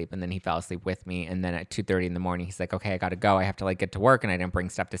fell asleep, and then he fell asleep with me. And then at 2:30 in the morning, he's like, okay, I got to go. I have to like get to work, and I didn't bring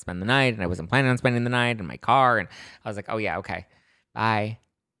stuff to spend the night, and I wasn't planning on spending the night in my car. And I was like, oh yeah, okay, bye.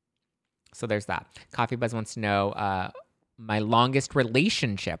 So there's that. Coffee Buzz wants to know, my longest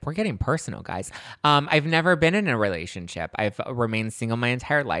relationship. We're getting personal, guys. I've never been in a relationship. I've remained single my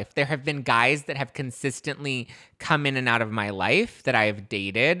entire life. There have been guys that have consistently come in and out of my life that I've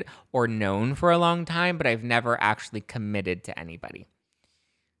dated or known for a long time, but I've never actually committed to anybody.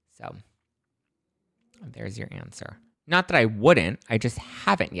 So there's your answer. Not that I wouldn't, I just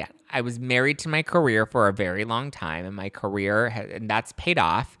haven't yet. I was married to my career for a very long time, and my career, and that's paid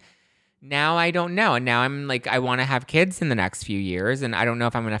off. Now I don't know. And now I'm like, I want to have kids in the next few years. And I don't know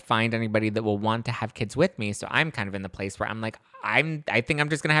if I'm going to find anybody that will want to have kids with me. So I'm kind of in the place where I'm like, I think I'm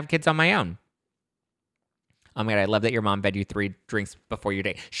just going to have kids on my own. Oh my God, I love that your mom fed you 3 drinks before your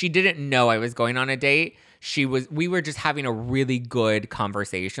date. She didn't know I was going on a date. We were just having a really good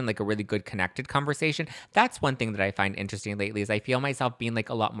conversation, like a really good connected conversation. That's one thing that I find interesting lately is I feel myself being like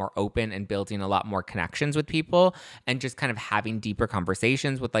a lot more open and building a lot more connections with people and just kind of having deeper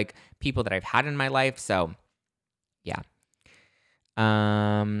conversations with like people that I've had in my life. So yeah.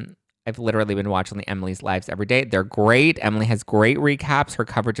 I've literally been watching the Emily's lives every day. They're great. Emily has great recaps. Her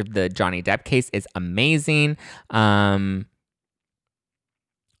coverage of the Johnny Depp case is amazing. Who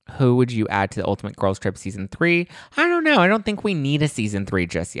would you add to the Ultimate Girls Trip season 3? I don't know. I don't think we need a season 3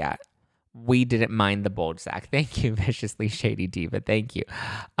 just yet. We didn't mind the bulge sack. Thank you, Viciously Shady Diva. Thank you.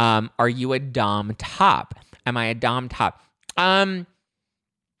 Are you a Dom top? Am I a Dom top?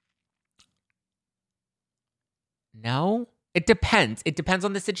 No. It depends. It depends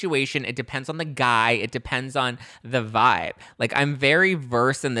on the situation. It depends on the guy. It depends on the vibe. Like, I'm very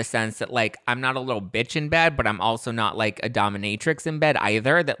versed in the sense that, like, I'm not a little bitch in bed, but I'm also not like a dominatrix in bed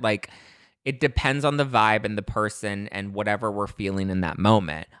either. That, like, it depends on the vibe and the person and whatever we're feeling in that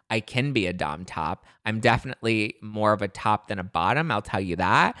moment. I can be a dom top. I'm definitely more of a top than a bottom. I'll tell you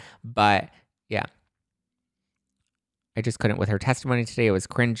that. But yeah, I just couldn't with her testimony today. It was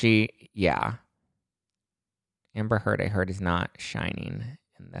cringy. Yeah. Amber Heard, I heard, is not shining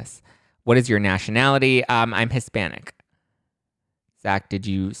in this. What is your nationality? I'm Hispanic. Zach, did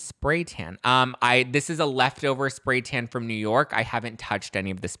you spray tan? This is a leftover spray tan from New York. I haven't touched any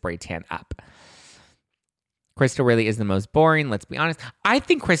of the spray tan up. Crystal really is the most boring, let's be honest. I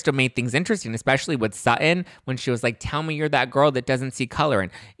think Crystal made things interesting, especially with Sutton, when she was like, tell me you're that girl that doesn't see color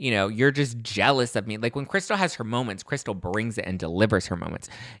and, you're just jealous of me. Like, when Crystal has her moments, Crystal brings it and delivers her moments.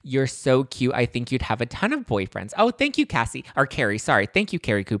 You're so cute. I think you'd have a ton of boyfriends. Oh, thank you, Carrie. Sorry. Thank you,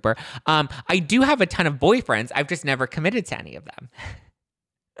 Carrie Cooper. I do have a ton of boyfriends. I've just never committed to any of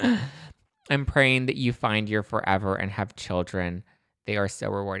them. I'm praying that you find your forever and have children. They are so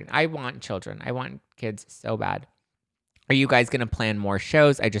rewarding. I want children. I want kids so bad. Are you guys going to plan more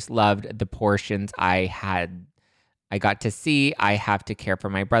shows? I just loved the portions I got to see. I have to care for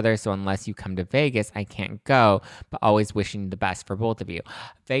my brother, so unless you come to Vegas, I can't go, but always wishing the best for both of you.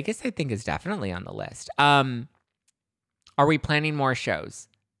 Vegas, I think, is definitely on the list. Are we planning more shows?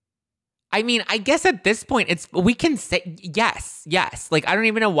 I mean, I guess at this point, we can say yes. Like, I don't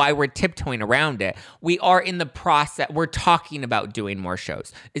even know why we're tiptoeing around it. We are in the process. We're talking about doing more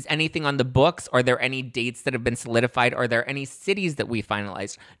shows. Is anything on the books? Are there any dates that have been solidified? Are there any cities that we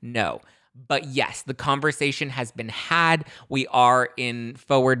finalized? No. But yes, the conversation has been had. We are in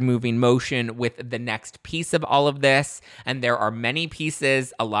forward moving motion with the next piece of all of this. And there are many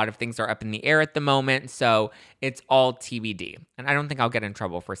pieces. A lot of things are up in the air at the moment. So it's all TBD. And I don't think I'll get in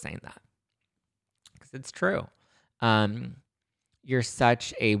trouble for saying that. It's true. You're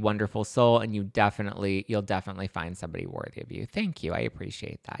such a wonderful soul, and you'll definitely find somebody worthy of you. Thank you. I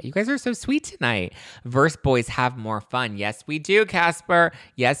appreciate that. You guys are so sweet tonight. Verse boys have more fun. Yes, we do, Casper.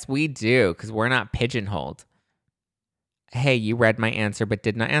 Yes, we do, because we're not pigeonholed. Hey, you read my answer but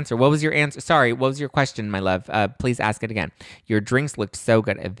did not answer. What was your answer? Sorry, what was your question, my love? Please ask it again. Your drinks looked so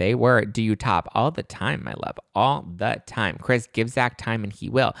good. They were. Do you top? All the time, my love. All the time. Chris, give Zach time and he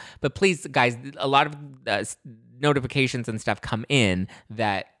will. But please, guys, a lot of notifications and stuff come in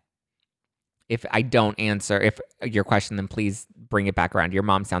that if I don't answer your question, then please bring it back around. Your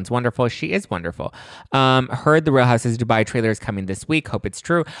mom sounds wonderful. She is wonderful. Heard the Real Houses Dubai trailer is coming this week. Hope it's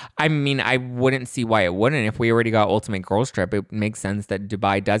true. I mean, I wouldn't see why it wouldn't. If we already got Ultimate Girls Trip, it makes sense that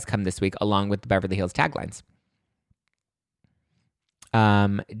Dubai does come this week along with the Beverly Hills taglines.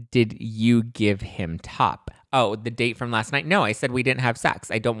 Did you give him top? Oh, the date from last night? No, I said we didn't have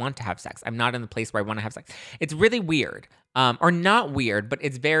sex. I don't want to have sex. I'm not in the place where I want to have sex. It's really weird. Or not weird, but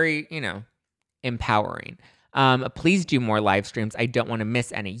it's very, empowering. Please do more live streams. I don't want to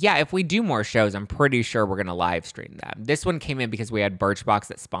miss any. Yeah, if we do more shows, I'm pretty sure we're going to live stream them. This one came in because we had Birchbox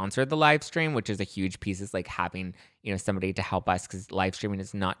that sponsored the live stream, which is a huge piece. It's like having, somebody to help us because live streaming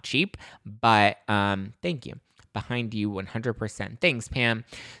is not cheap. But thank you. Behind you 100%. Thanks, Pam.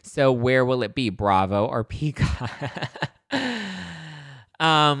 So where will it be? Bravo or Peacock?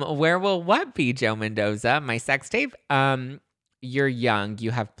 Where will what be, Joe Mendoza? My sex tape? You're young. You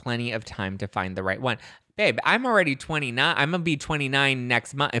have plenty of time to find the right one. Babe, I'm already 29. I'm going to be 29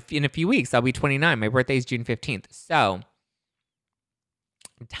 next month. In a few weeks, I'll be 29. My birthday is June 15th. So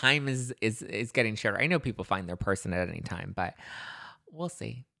time is getting shorter. I know people find their person at any time, but we'll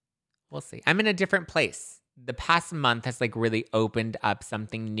see. We'll see. I'm in a different place. The past month has like really opened up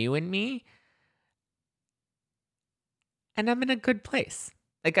something new in me. And I'm in a good place.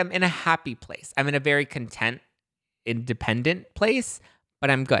 Like, I'm in a happy place. I'm in a very content, independent place, but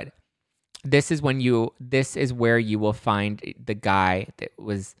I'm good. This is where you will find the guy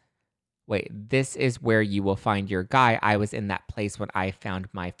this is where you will find your guy. I was in that place when I found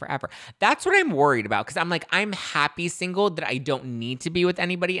my forever. That's what I'm worried about, because I'm like, I'm happy single, that I don't need to be with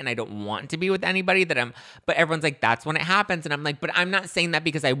anybody and I don't want to be with anybody, but everyone's like, that's when it happens. And I'm like, but I'm not saying that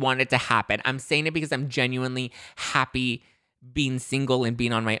because I want it to happen. I'm saying it because I'm genuinely happy being single and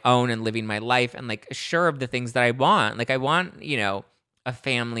being on my own and living my life and like sure of the things that I want. Like, I want, a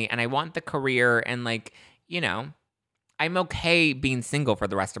family, and I want the career, and like, I'm okay being single for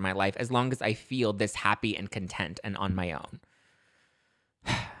the rest of my life as long as I feel this happy and content and on my own.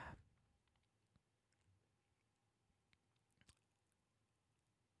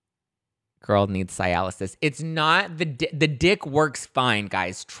 Girl needs dialysis. It's not the dick works fine,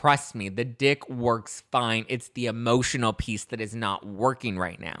 guys. Trust me, the dick works fine. It's the emotional piece that is not working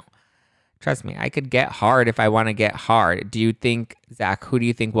right now. Trust me, I could get hard if I want to get hard. Do you think, Zach, who do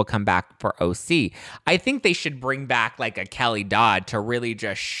you think will come back for OC? I think they should bring back like a Kelly Dodd to really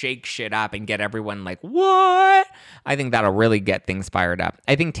just shake shit up and get everyone like, what? I think that'll really get things fired up.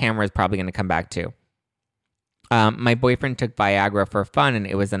 I think Tamara is probably going to come back too. My boyfriend took Viagra for fun, and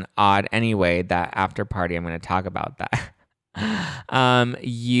it was an odd anyway. That after party, I'm going to talk about that.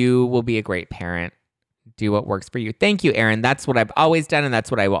 You will be a great parent. Do what works for you. Thank you, Aaron. That's what I've always done, and that's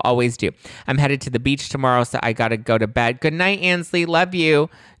what I will always do. I'm headed to the beach tomorrow, so I got to go to bed. Good night, Ansley. Love you.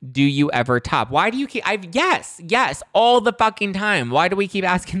 Do you ever top? Why do you keep... Yes, all the fucking time. Why do we keep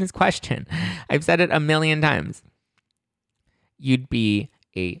asking this question? I've said it a million times. You'd be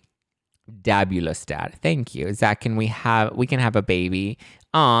a dabulous dad. Thank you. Zach, we can have a baby.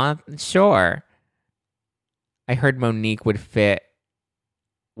 Aw, sure. I heard Monique would have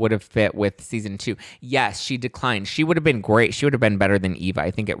fit with season 2. Yes, she declined. She would have been great. She would have been better than Eva.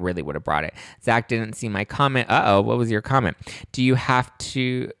 I think it really would have brought it. Zach didn't see my comment. What was your comment? Do you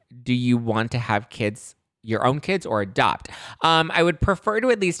want to have kids, your own kids, or adopt? I would prefer to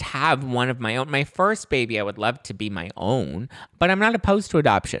at least have one of my own. My first baby, I would love to be my own, but I'm not opposed to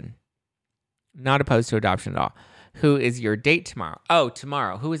adoption. Not opposed to adoption at all. Who is your date tomorrow? Oh,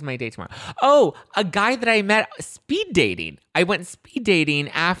 tomorrow. Who is my date tomorrow? Oh, a guy that I met speed dating. I went speed dating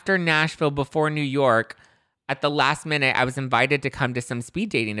after Nashville, before New York. At the last minute, I was invited to come to some speed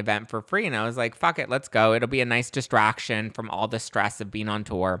dating event for free. And I was like, fuck it, let's go. It'll be a nice distraction from all the stress of being on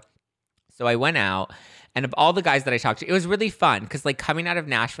tour. So I went out. And of all the guys that I talked to, it was really fun because like coming out of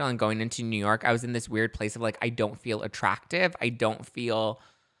Nashville and going into New York, I was in this weird place of like, I don't feel attractive. I don't feel,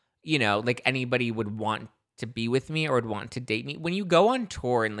 like anybody would want to be with me or would want to date me. When you go on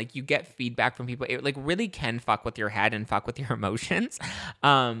tour and like you get feedback from people, it like really can fuck with your head and fuck with your emotions.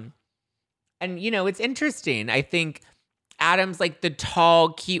 And it's interesting. I think Adam's like the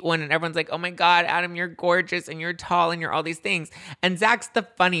tall, cute one, and everyone's like, oh my God, Adam, you're gorgeous and you're tall and you're all these things. And Zach's the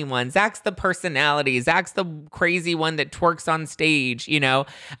funny one. Zach's the personality. Zach's the crazy one that twerks on stage, And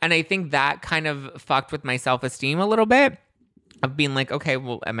I think that kind of fucked with my self-esteem a little bit. Of being like, okay,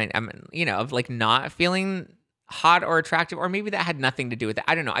 well, of like not feeling hot or attractive, or maybe that had nothing to do with it.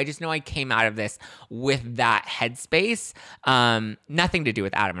 I don't know. I just know I came out of this with that headspace. Nothing to do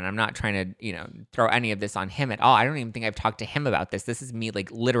with Adam, and I'm not trying to, throw any of this on him at all. I don't even think I've talked to him about this. This is me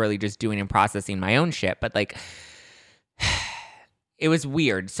like literally just doing and processing my own shit. But like, it was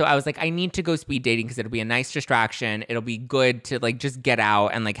weird. So I was like, I need to go speed dating because it'll be a nice distraction. It'll be good to like just get out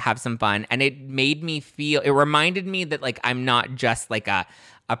and like have some fun. And it reminded me that like I'm not just like a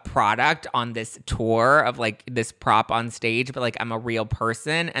product on this tour of like this prop on stage, but like I'm a real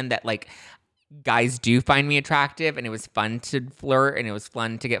person, and that like guys do find me attractive, and it was fun to flirt, and it was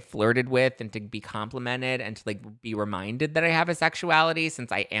fun to get flirted with and to be complimented and to like be reminded that I have a sexuality,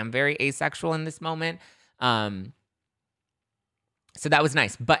 since I am very asexual in this moment. So that was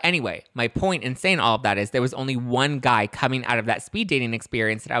nice. But anyway, my point in saying all of that is there was only one guy coming out of that speed dating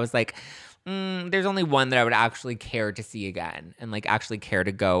experience that I was like, there's only one that I would actually care to see again and like actually care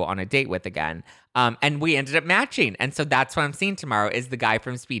to go on a date with again. And we ended up matching. And so that's what I'm seeing tomorrow is the guy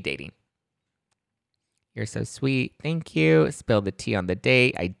from speed dating. You're so sweet. Thank you. Spill the tea on the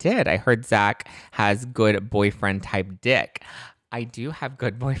date. I did. I heard Zach has good boyfriend type dick. I do have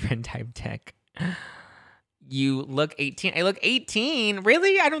good boyfriend type dick. You look 18. I look 18.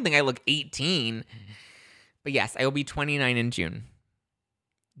 Really? I don't think I look 18. But yes, I will be 29 in June.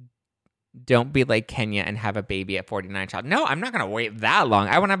 Don't be like Kenya and have a baby at 49, child. No, I'm not going to wait that long.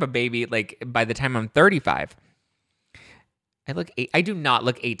 I want to have a baby like by the time I'm 35. I do not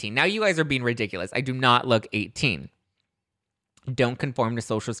look 18. Now you guys are being ridiculous. I do not look 18. Don't conform to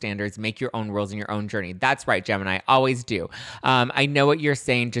social standards. Make your own rules and your own journey. That's right, Gemini. Always do. I know what you're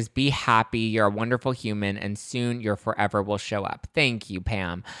saying. Just be happy. You're a wonderful human, and soon your forever will show up. Thank you,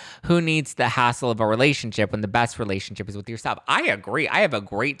 Pam. Who needs the hassle of a relationship when the best relationship is with yourself? I agree. I have a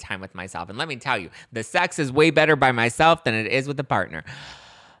great time with myself. And let me tell you, the sex is way better by myself than it is with a partner.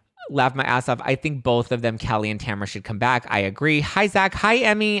 Laugh my ass off. I think both of them, Kelly and Tamara, should come back. I agree. Hi, Zach. Hi,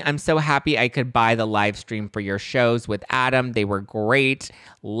 Emmy. I'm so happy I could buy the live stream for your shows with Adam. They were great.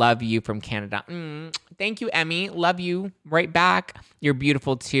 Love you from Canada. Thank you, Emmy. Love you right back. You're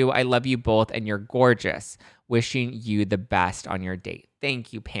beautiful too. I love you both, and you're gorgeous. Wishing you the best on your date.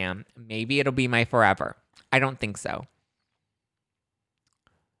 Thank you, Pam. Maybe it'll be my forever. I don't think so.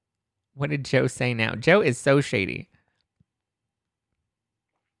 What did Joe say now? Joe is so shady.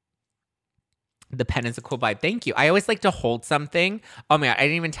 The pen is a cool vibe. Thank you. I always like to hold something. Oh my God, I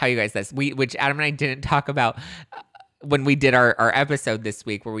didn't even tell you guys this. Which Adam and I didn't talk about when we did our episode this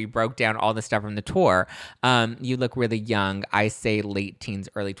week where we broke down all the stuff from the tour. You look really young. I say late teens,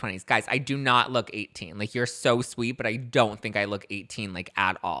 early 20s. Guys, I do not look 18. Like, you're so sweet, but I don't think I look 18, like,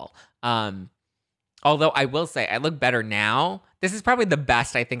 at all. Although I will say I look better now. This is probably the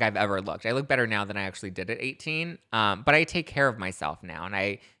best I think I've ever looked. I look better now than I actually did at 18. But I take care of myself now, and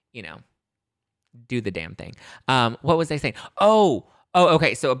I, do the damn thing. What was I saying? Oh,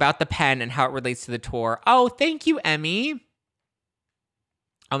 okay. So about the pen and how it relates to the tour. Oh, thank you, Emmy.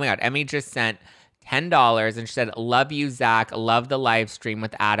 Oh my God. Emmy just sent $10 and she said, love you, Zach. Love the live stream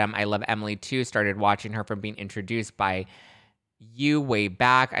with Adam. I love Emily too. Started watching her from being introduced by you way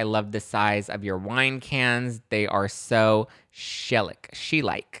back. I love the size of your wine cans. They are so she-like.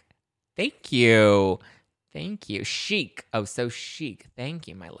 Thank you. Thank you. Chic. Oh, so chic. Thank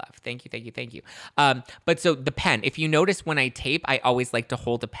you, my love. Thank you. But so the pen, if you notice when I tape, I always like to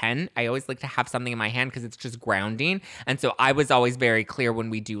hold a pen. I always like to have something in my hand because it's just grounding. And so I was always very clear when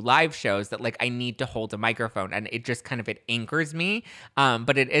we do live shows that like I need to hold a microphone and it just kind of, it anchors me.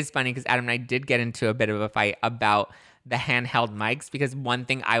 But it is funny because Adam and I did get into a bit of a fight about the handheld mics because one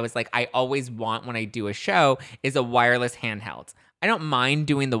thing I was like, I always want when I do a show is a wireless handheld. I don't mind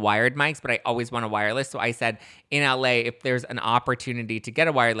doing the wired mics, but I always want a wireless. So I said in LA, if there's an opportunity to get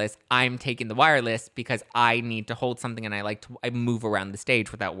a wireless, I'm taking the wireless because I need to hold something and I move around the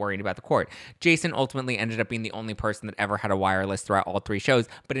stage without worrying about the cord. Jason ultimately ended up being the only person that ever had a wireless throughout all 3 shows.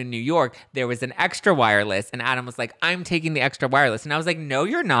 But in New York, there was an extra wireless and Adam was like, I'm taking the extra wireless. And I was like, no,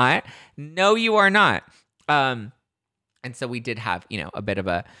 you're not. No, you are not. And so we did have, a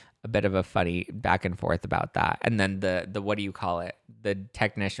bit of a funny back and forth about that. And then the what do you call it? The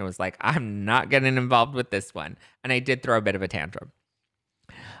technician was like, I'm not getting involved with this one. And I did throw a bit of a tantrum.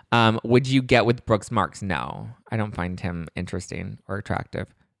 Would you get with Brooks Marks? No, I don't find him interesting or attractive.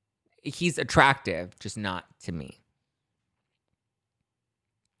 He's attractive, just not to me.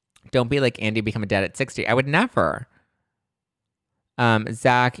 Don't be like Andy, become a dad at 60. I would never.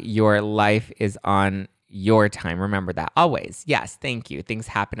 Zach, your life is on your time. Remember that always. Yes, thank you. Things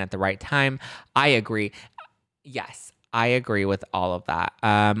happen at the right time. I agree. Yes, I agree with all of that.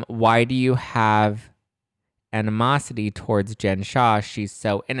 Why do you have animosity towards Jen Shah? She's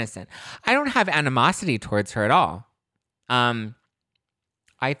so innocent. I don't have animosity towards her at all.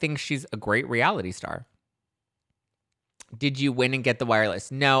 I think she's a great reality star. Did you win and get the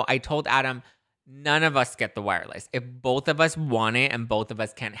wireless? No, I told Adam, none of us get the wireless. If both of us want it and both of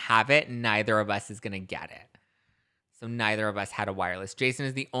us can't have it, neither of us is going to get it. So neither of us had a wireless. Jason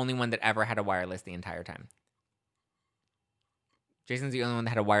is the only one that ever had a wireless the entire time. Jason's the only one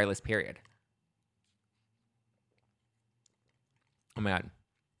that had a wireless, period. Oh my God.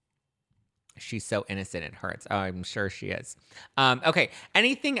 She's so innocent, it hurts. Oh, I'm sure she is. Okay,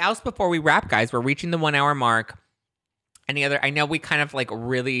 anything else before we wrap, guys? We're reaching the 1 hour mark. Any other? I know we kind of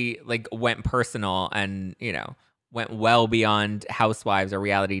really went personal and, went well beyond Housewives or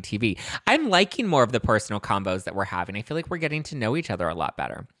reality TV. I'm liking more of the personal combos that we're having. I feel like we're getting to know each other a lot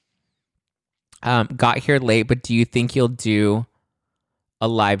better. Got here late, but do you think you'll do a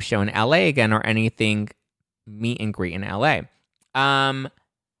live show in LA again or anything meet and greet in LA?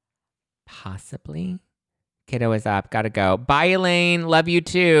 Possibly. Kiddo is up. Gotta go. Bye, Elaine. Love you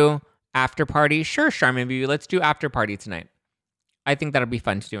too. After party? Sure, Charmin View. Let's do after party tonight. I think that'll be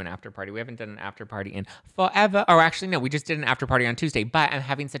fun to do an after party. We haven't done an after party in forever. Or actually, no, we just did an after party on Tuesday. But I'm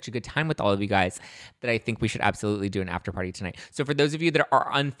having such a good time with all of you guys that I think we should absolutely do an after party tonight. So for those of you that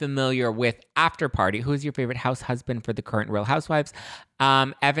are unfamiliar with after party, who's your favorite house husband for the current Real Housewives?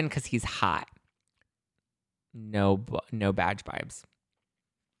 Evan, because he's hot. No badge vibes.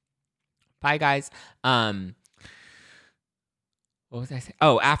 Bye, guys. What was I saying?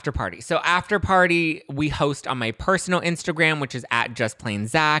 Oh, after party. So after party, we host on my personal Instagram, which is at Just Plain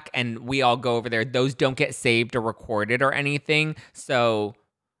Zach, and we all go over there. Those don't get saved or recorded or anything. So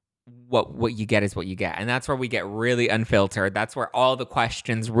what you get is what you get. And that's where we get really unfiltered. That's where all the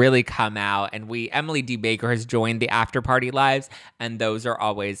questions really come out. And Emily D. Baker has joined the after party lives, and those are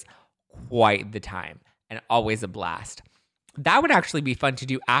always quite the time and always a blast. That would actually be fun to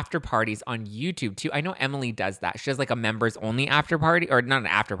do after parties on YouTube too. I know Emily does that. She does a members only after party, or not an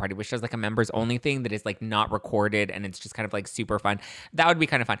after party, but she does a members only thing that is not recorded and it's just kind of super fun. That would be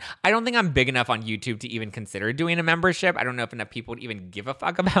kind of fun. I don't think I'm big enough on YouTube to even consider doing a membership. I don't know if enough people would even give a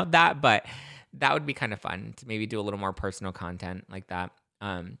fuck about that, but that would be kind of fun to maybe do a little more personal content like that.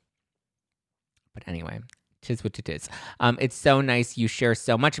 But anyway, 'tis what it is. It's so nice you share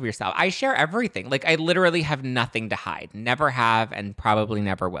so much of yourself. I share everything. I literally have nothing to hide. Never have and probably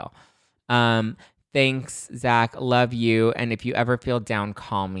never will. Thanks, Zach. Love you. And if you ever feel down,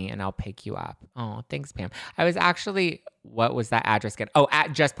 call me and I'll pick you up. Oh, thanks, Pam. I was actually, what was that address again? Oh,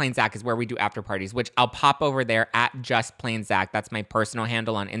 at Just Plain Zach is where we do after parties, which I'll pop over there at Just Plain Zach. That's my personal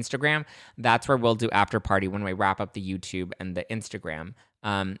handle on Instagram. That's where we'll do after party when we wrap up the YouTube and the Instagram.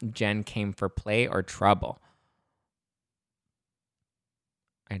 Jen came for play or trouble.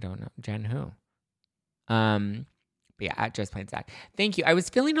 I don't know. Jen who? But yeah, at Just Plain Zach. Thank you. I was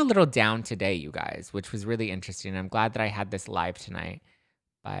feeling a little down today, you guys, which was really interesting. I'm glad that I had this live tonight.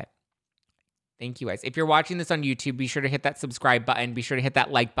 But thank you guys. If you're watching this on YouTube, be sure to hit that subscribe button. Be sure to hit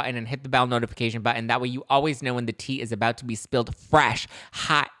that like button and hit the bell notification button. That way you always know when the tea is about to be spilled fresh,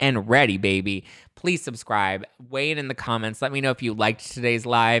 hot, and ready, baby. Please subscribe. Weigh in the comments. Let me know if you liked today's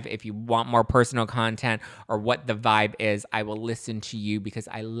live, if you want more personal content, or what the vibe is. I will listen to you because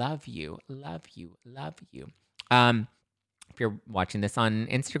I love you. Love you. Love you. If you're watching this on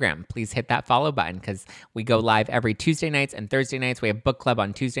Instagram, please hit that follow button because we go live every Tuesday nights and Thursday nights. We have book club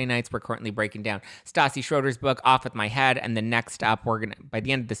on Tuesday nights. We're currently breaking down Stassi Schroeder's book, Off With My Head. And then next up, by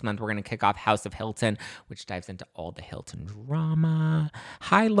the end of this month, we're going to kick off House of Hilton, which dives into all the Hilton drama.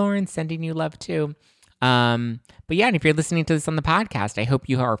 Hi, Lauren, sending you love too. But yeah, and if you're listening to this on the podcast, I hope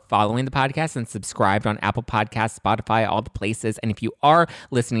you are following the podcast and subscribed on Apple Podcasts, Spotify, all the places. And if you are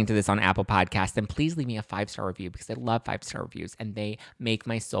listening to this on Apple Podcasts, then please leave me a 5-star review because I love 5-star reviews and they make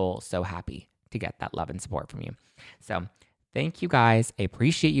my soul so happy to get that love and support from you. So thank you guys. I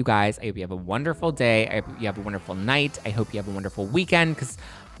appreciate you guys. I hope you have a wonderful day. I hope you have a wonderful night. I hope you have a wonderful weekend because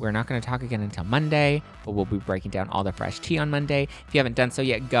we're not going to talk again until Monday, but we'll be breaking down all the fresh tea on Monday. If you haven't done so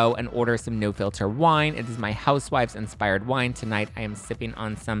yet, go and order some No Filter wine. It is my Housewives inspired wine. Tonight, I am sipping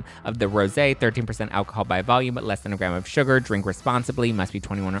on some of the Rosé, 13% alcohol by volume, but less than a gram of sugar. Drink responsibly. Must be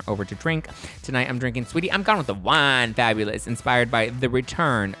 21 or over to drink. Tonight, I'm drinking Sweetie. I'm gone with the wine. Fabulous. Inspired by the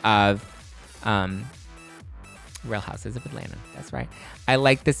return of Real Houses of Atlanta. That's right. I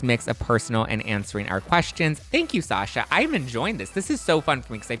like this mix of personal and answering our questions. Thank you, Sasha. I'm enjoying this. This is so fun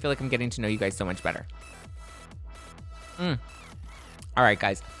for me because I feel like I'm getting to know you guys so much better. All right,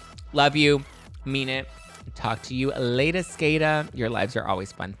 guys. Love you. Mean it. Talk to you later, Skata. Your lives are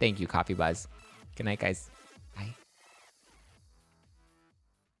always fun. Thank you, Coffee Buzz. Good night, guys.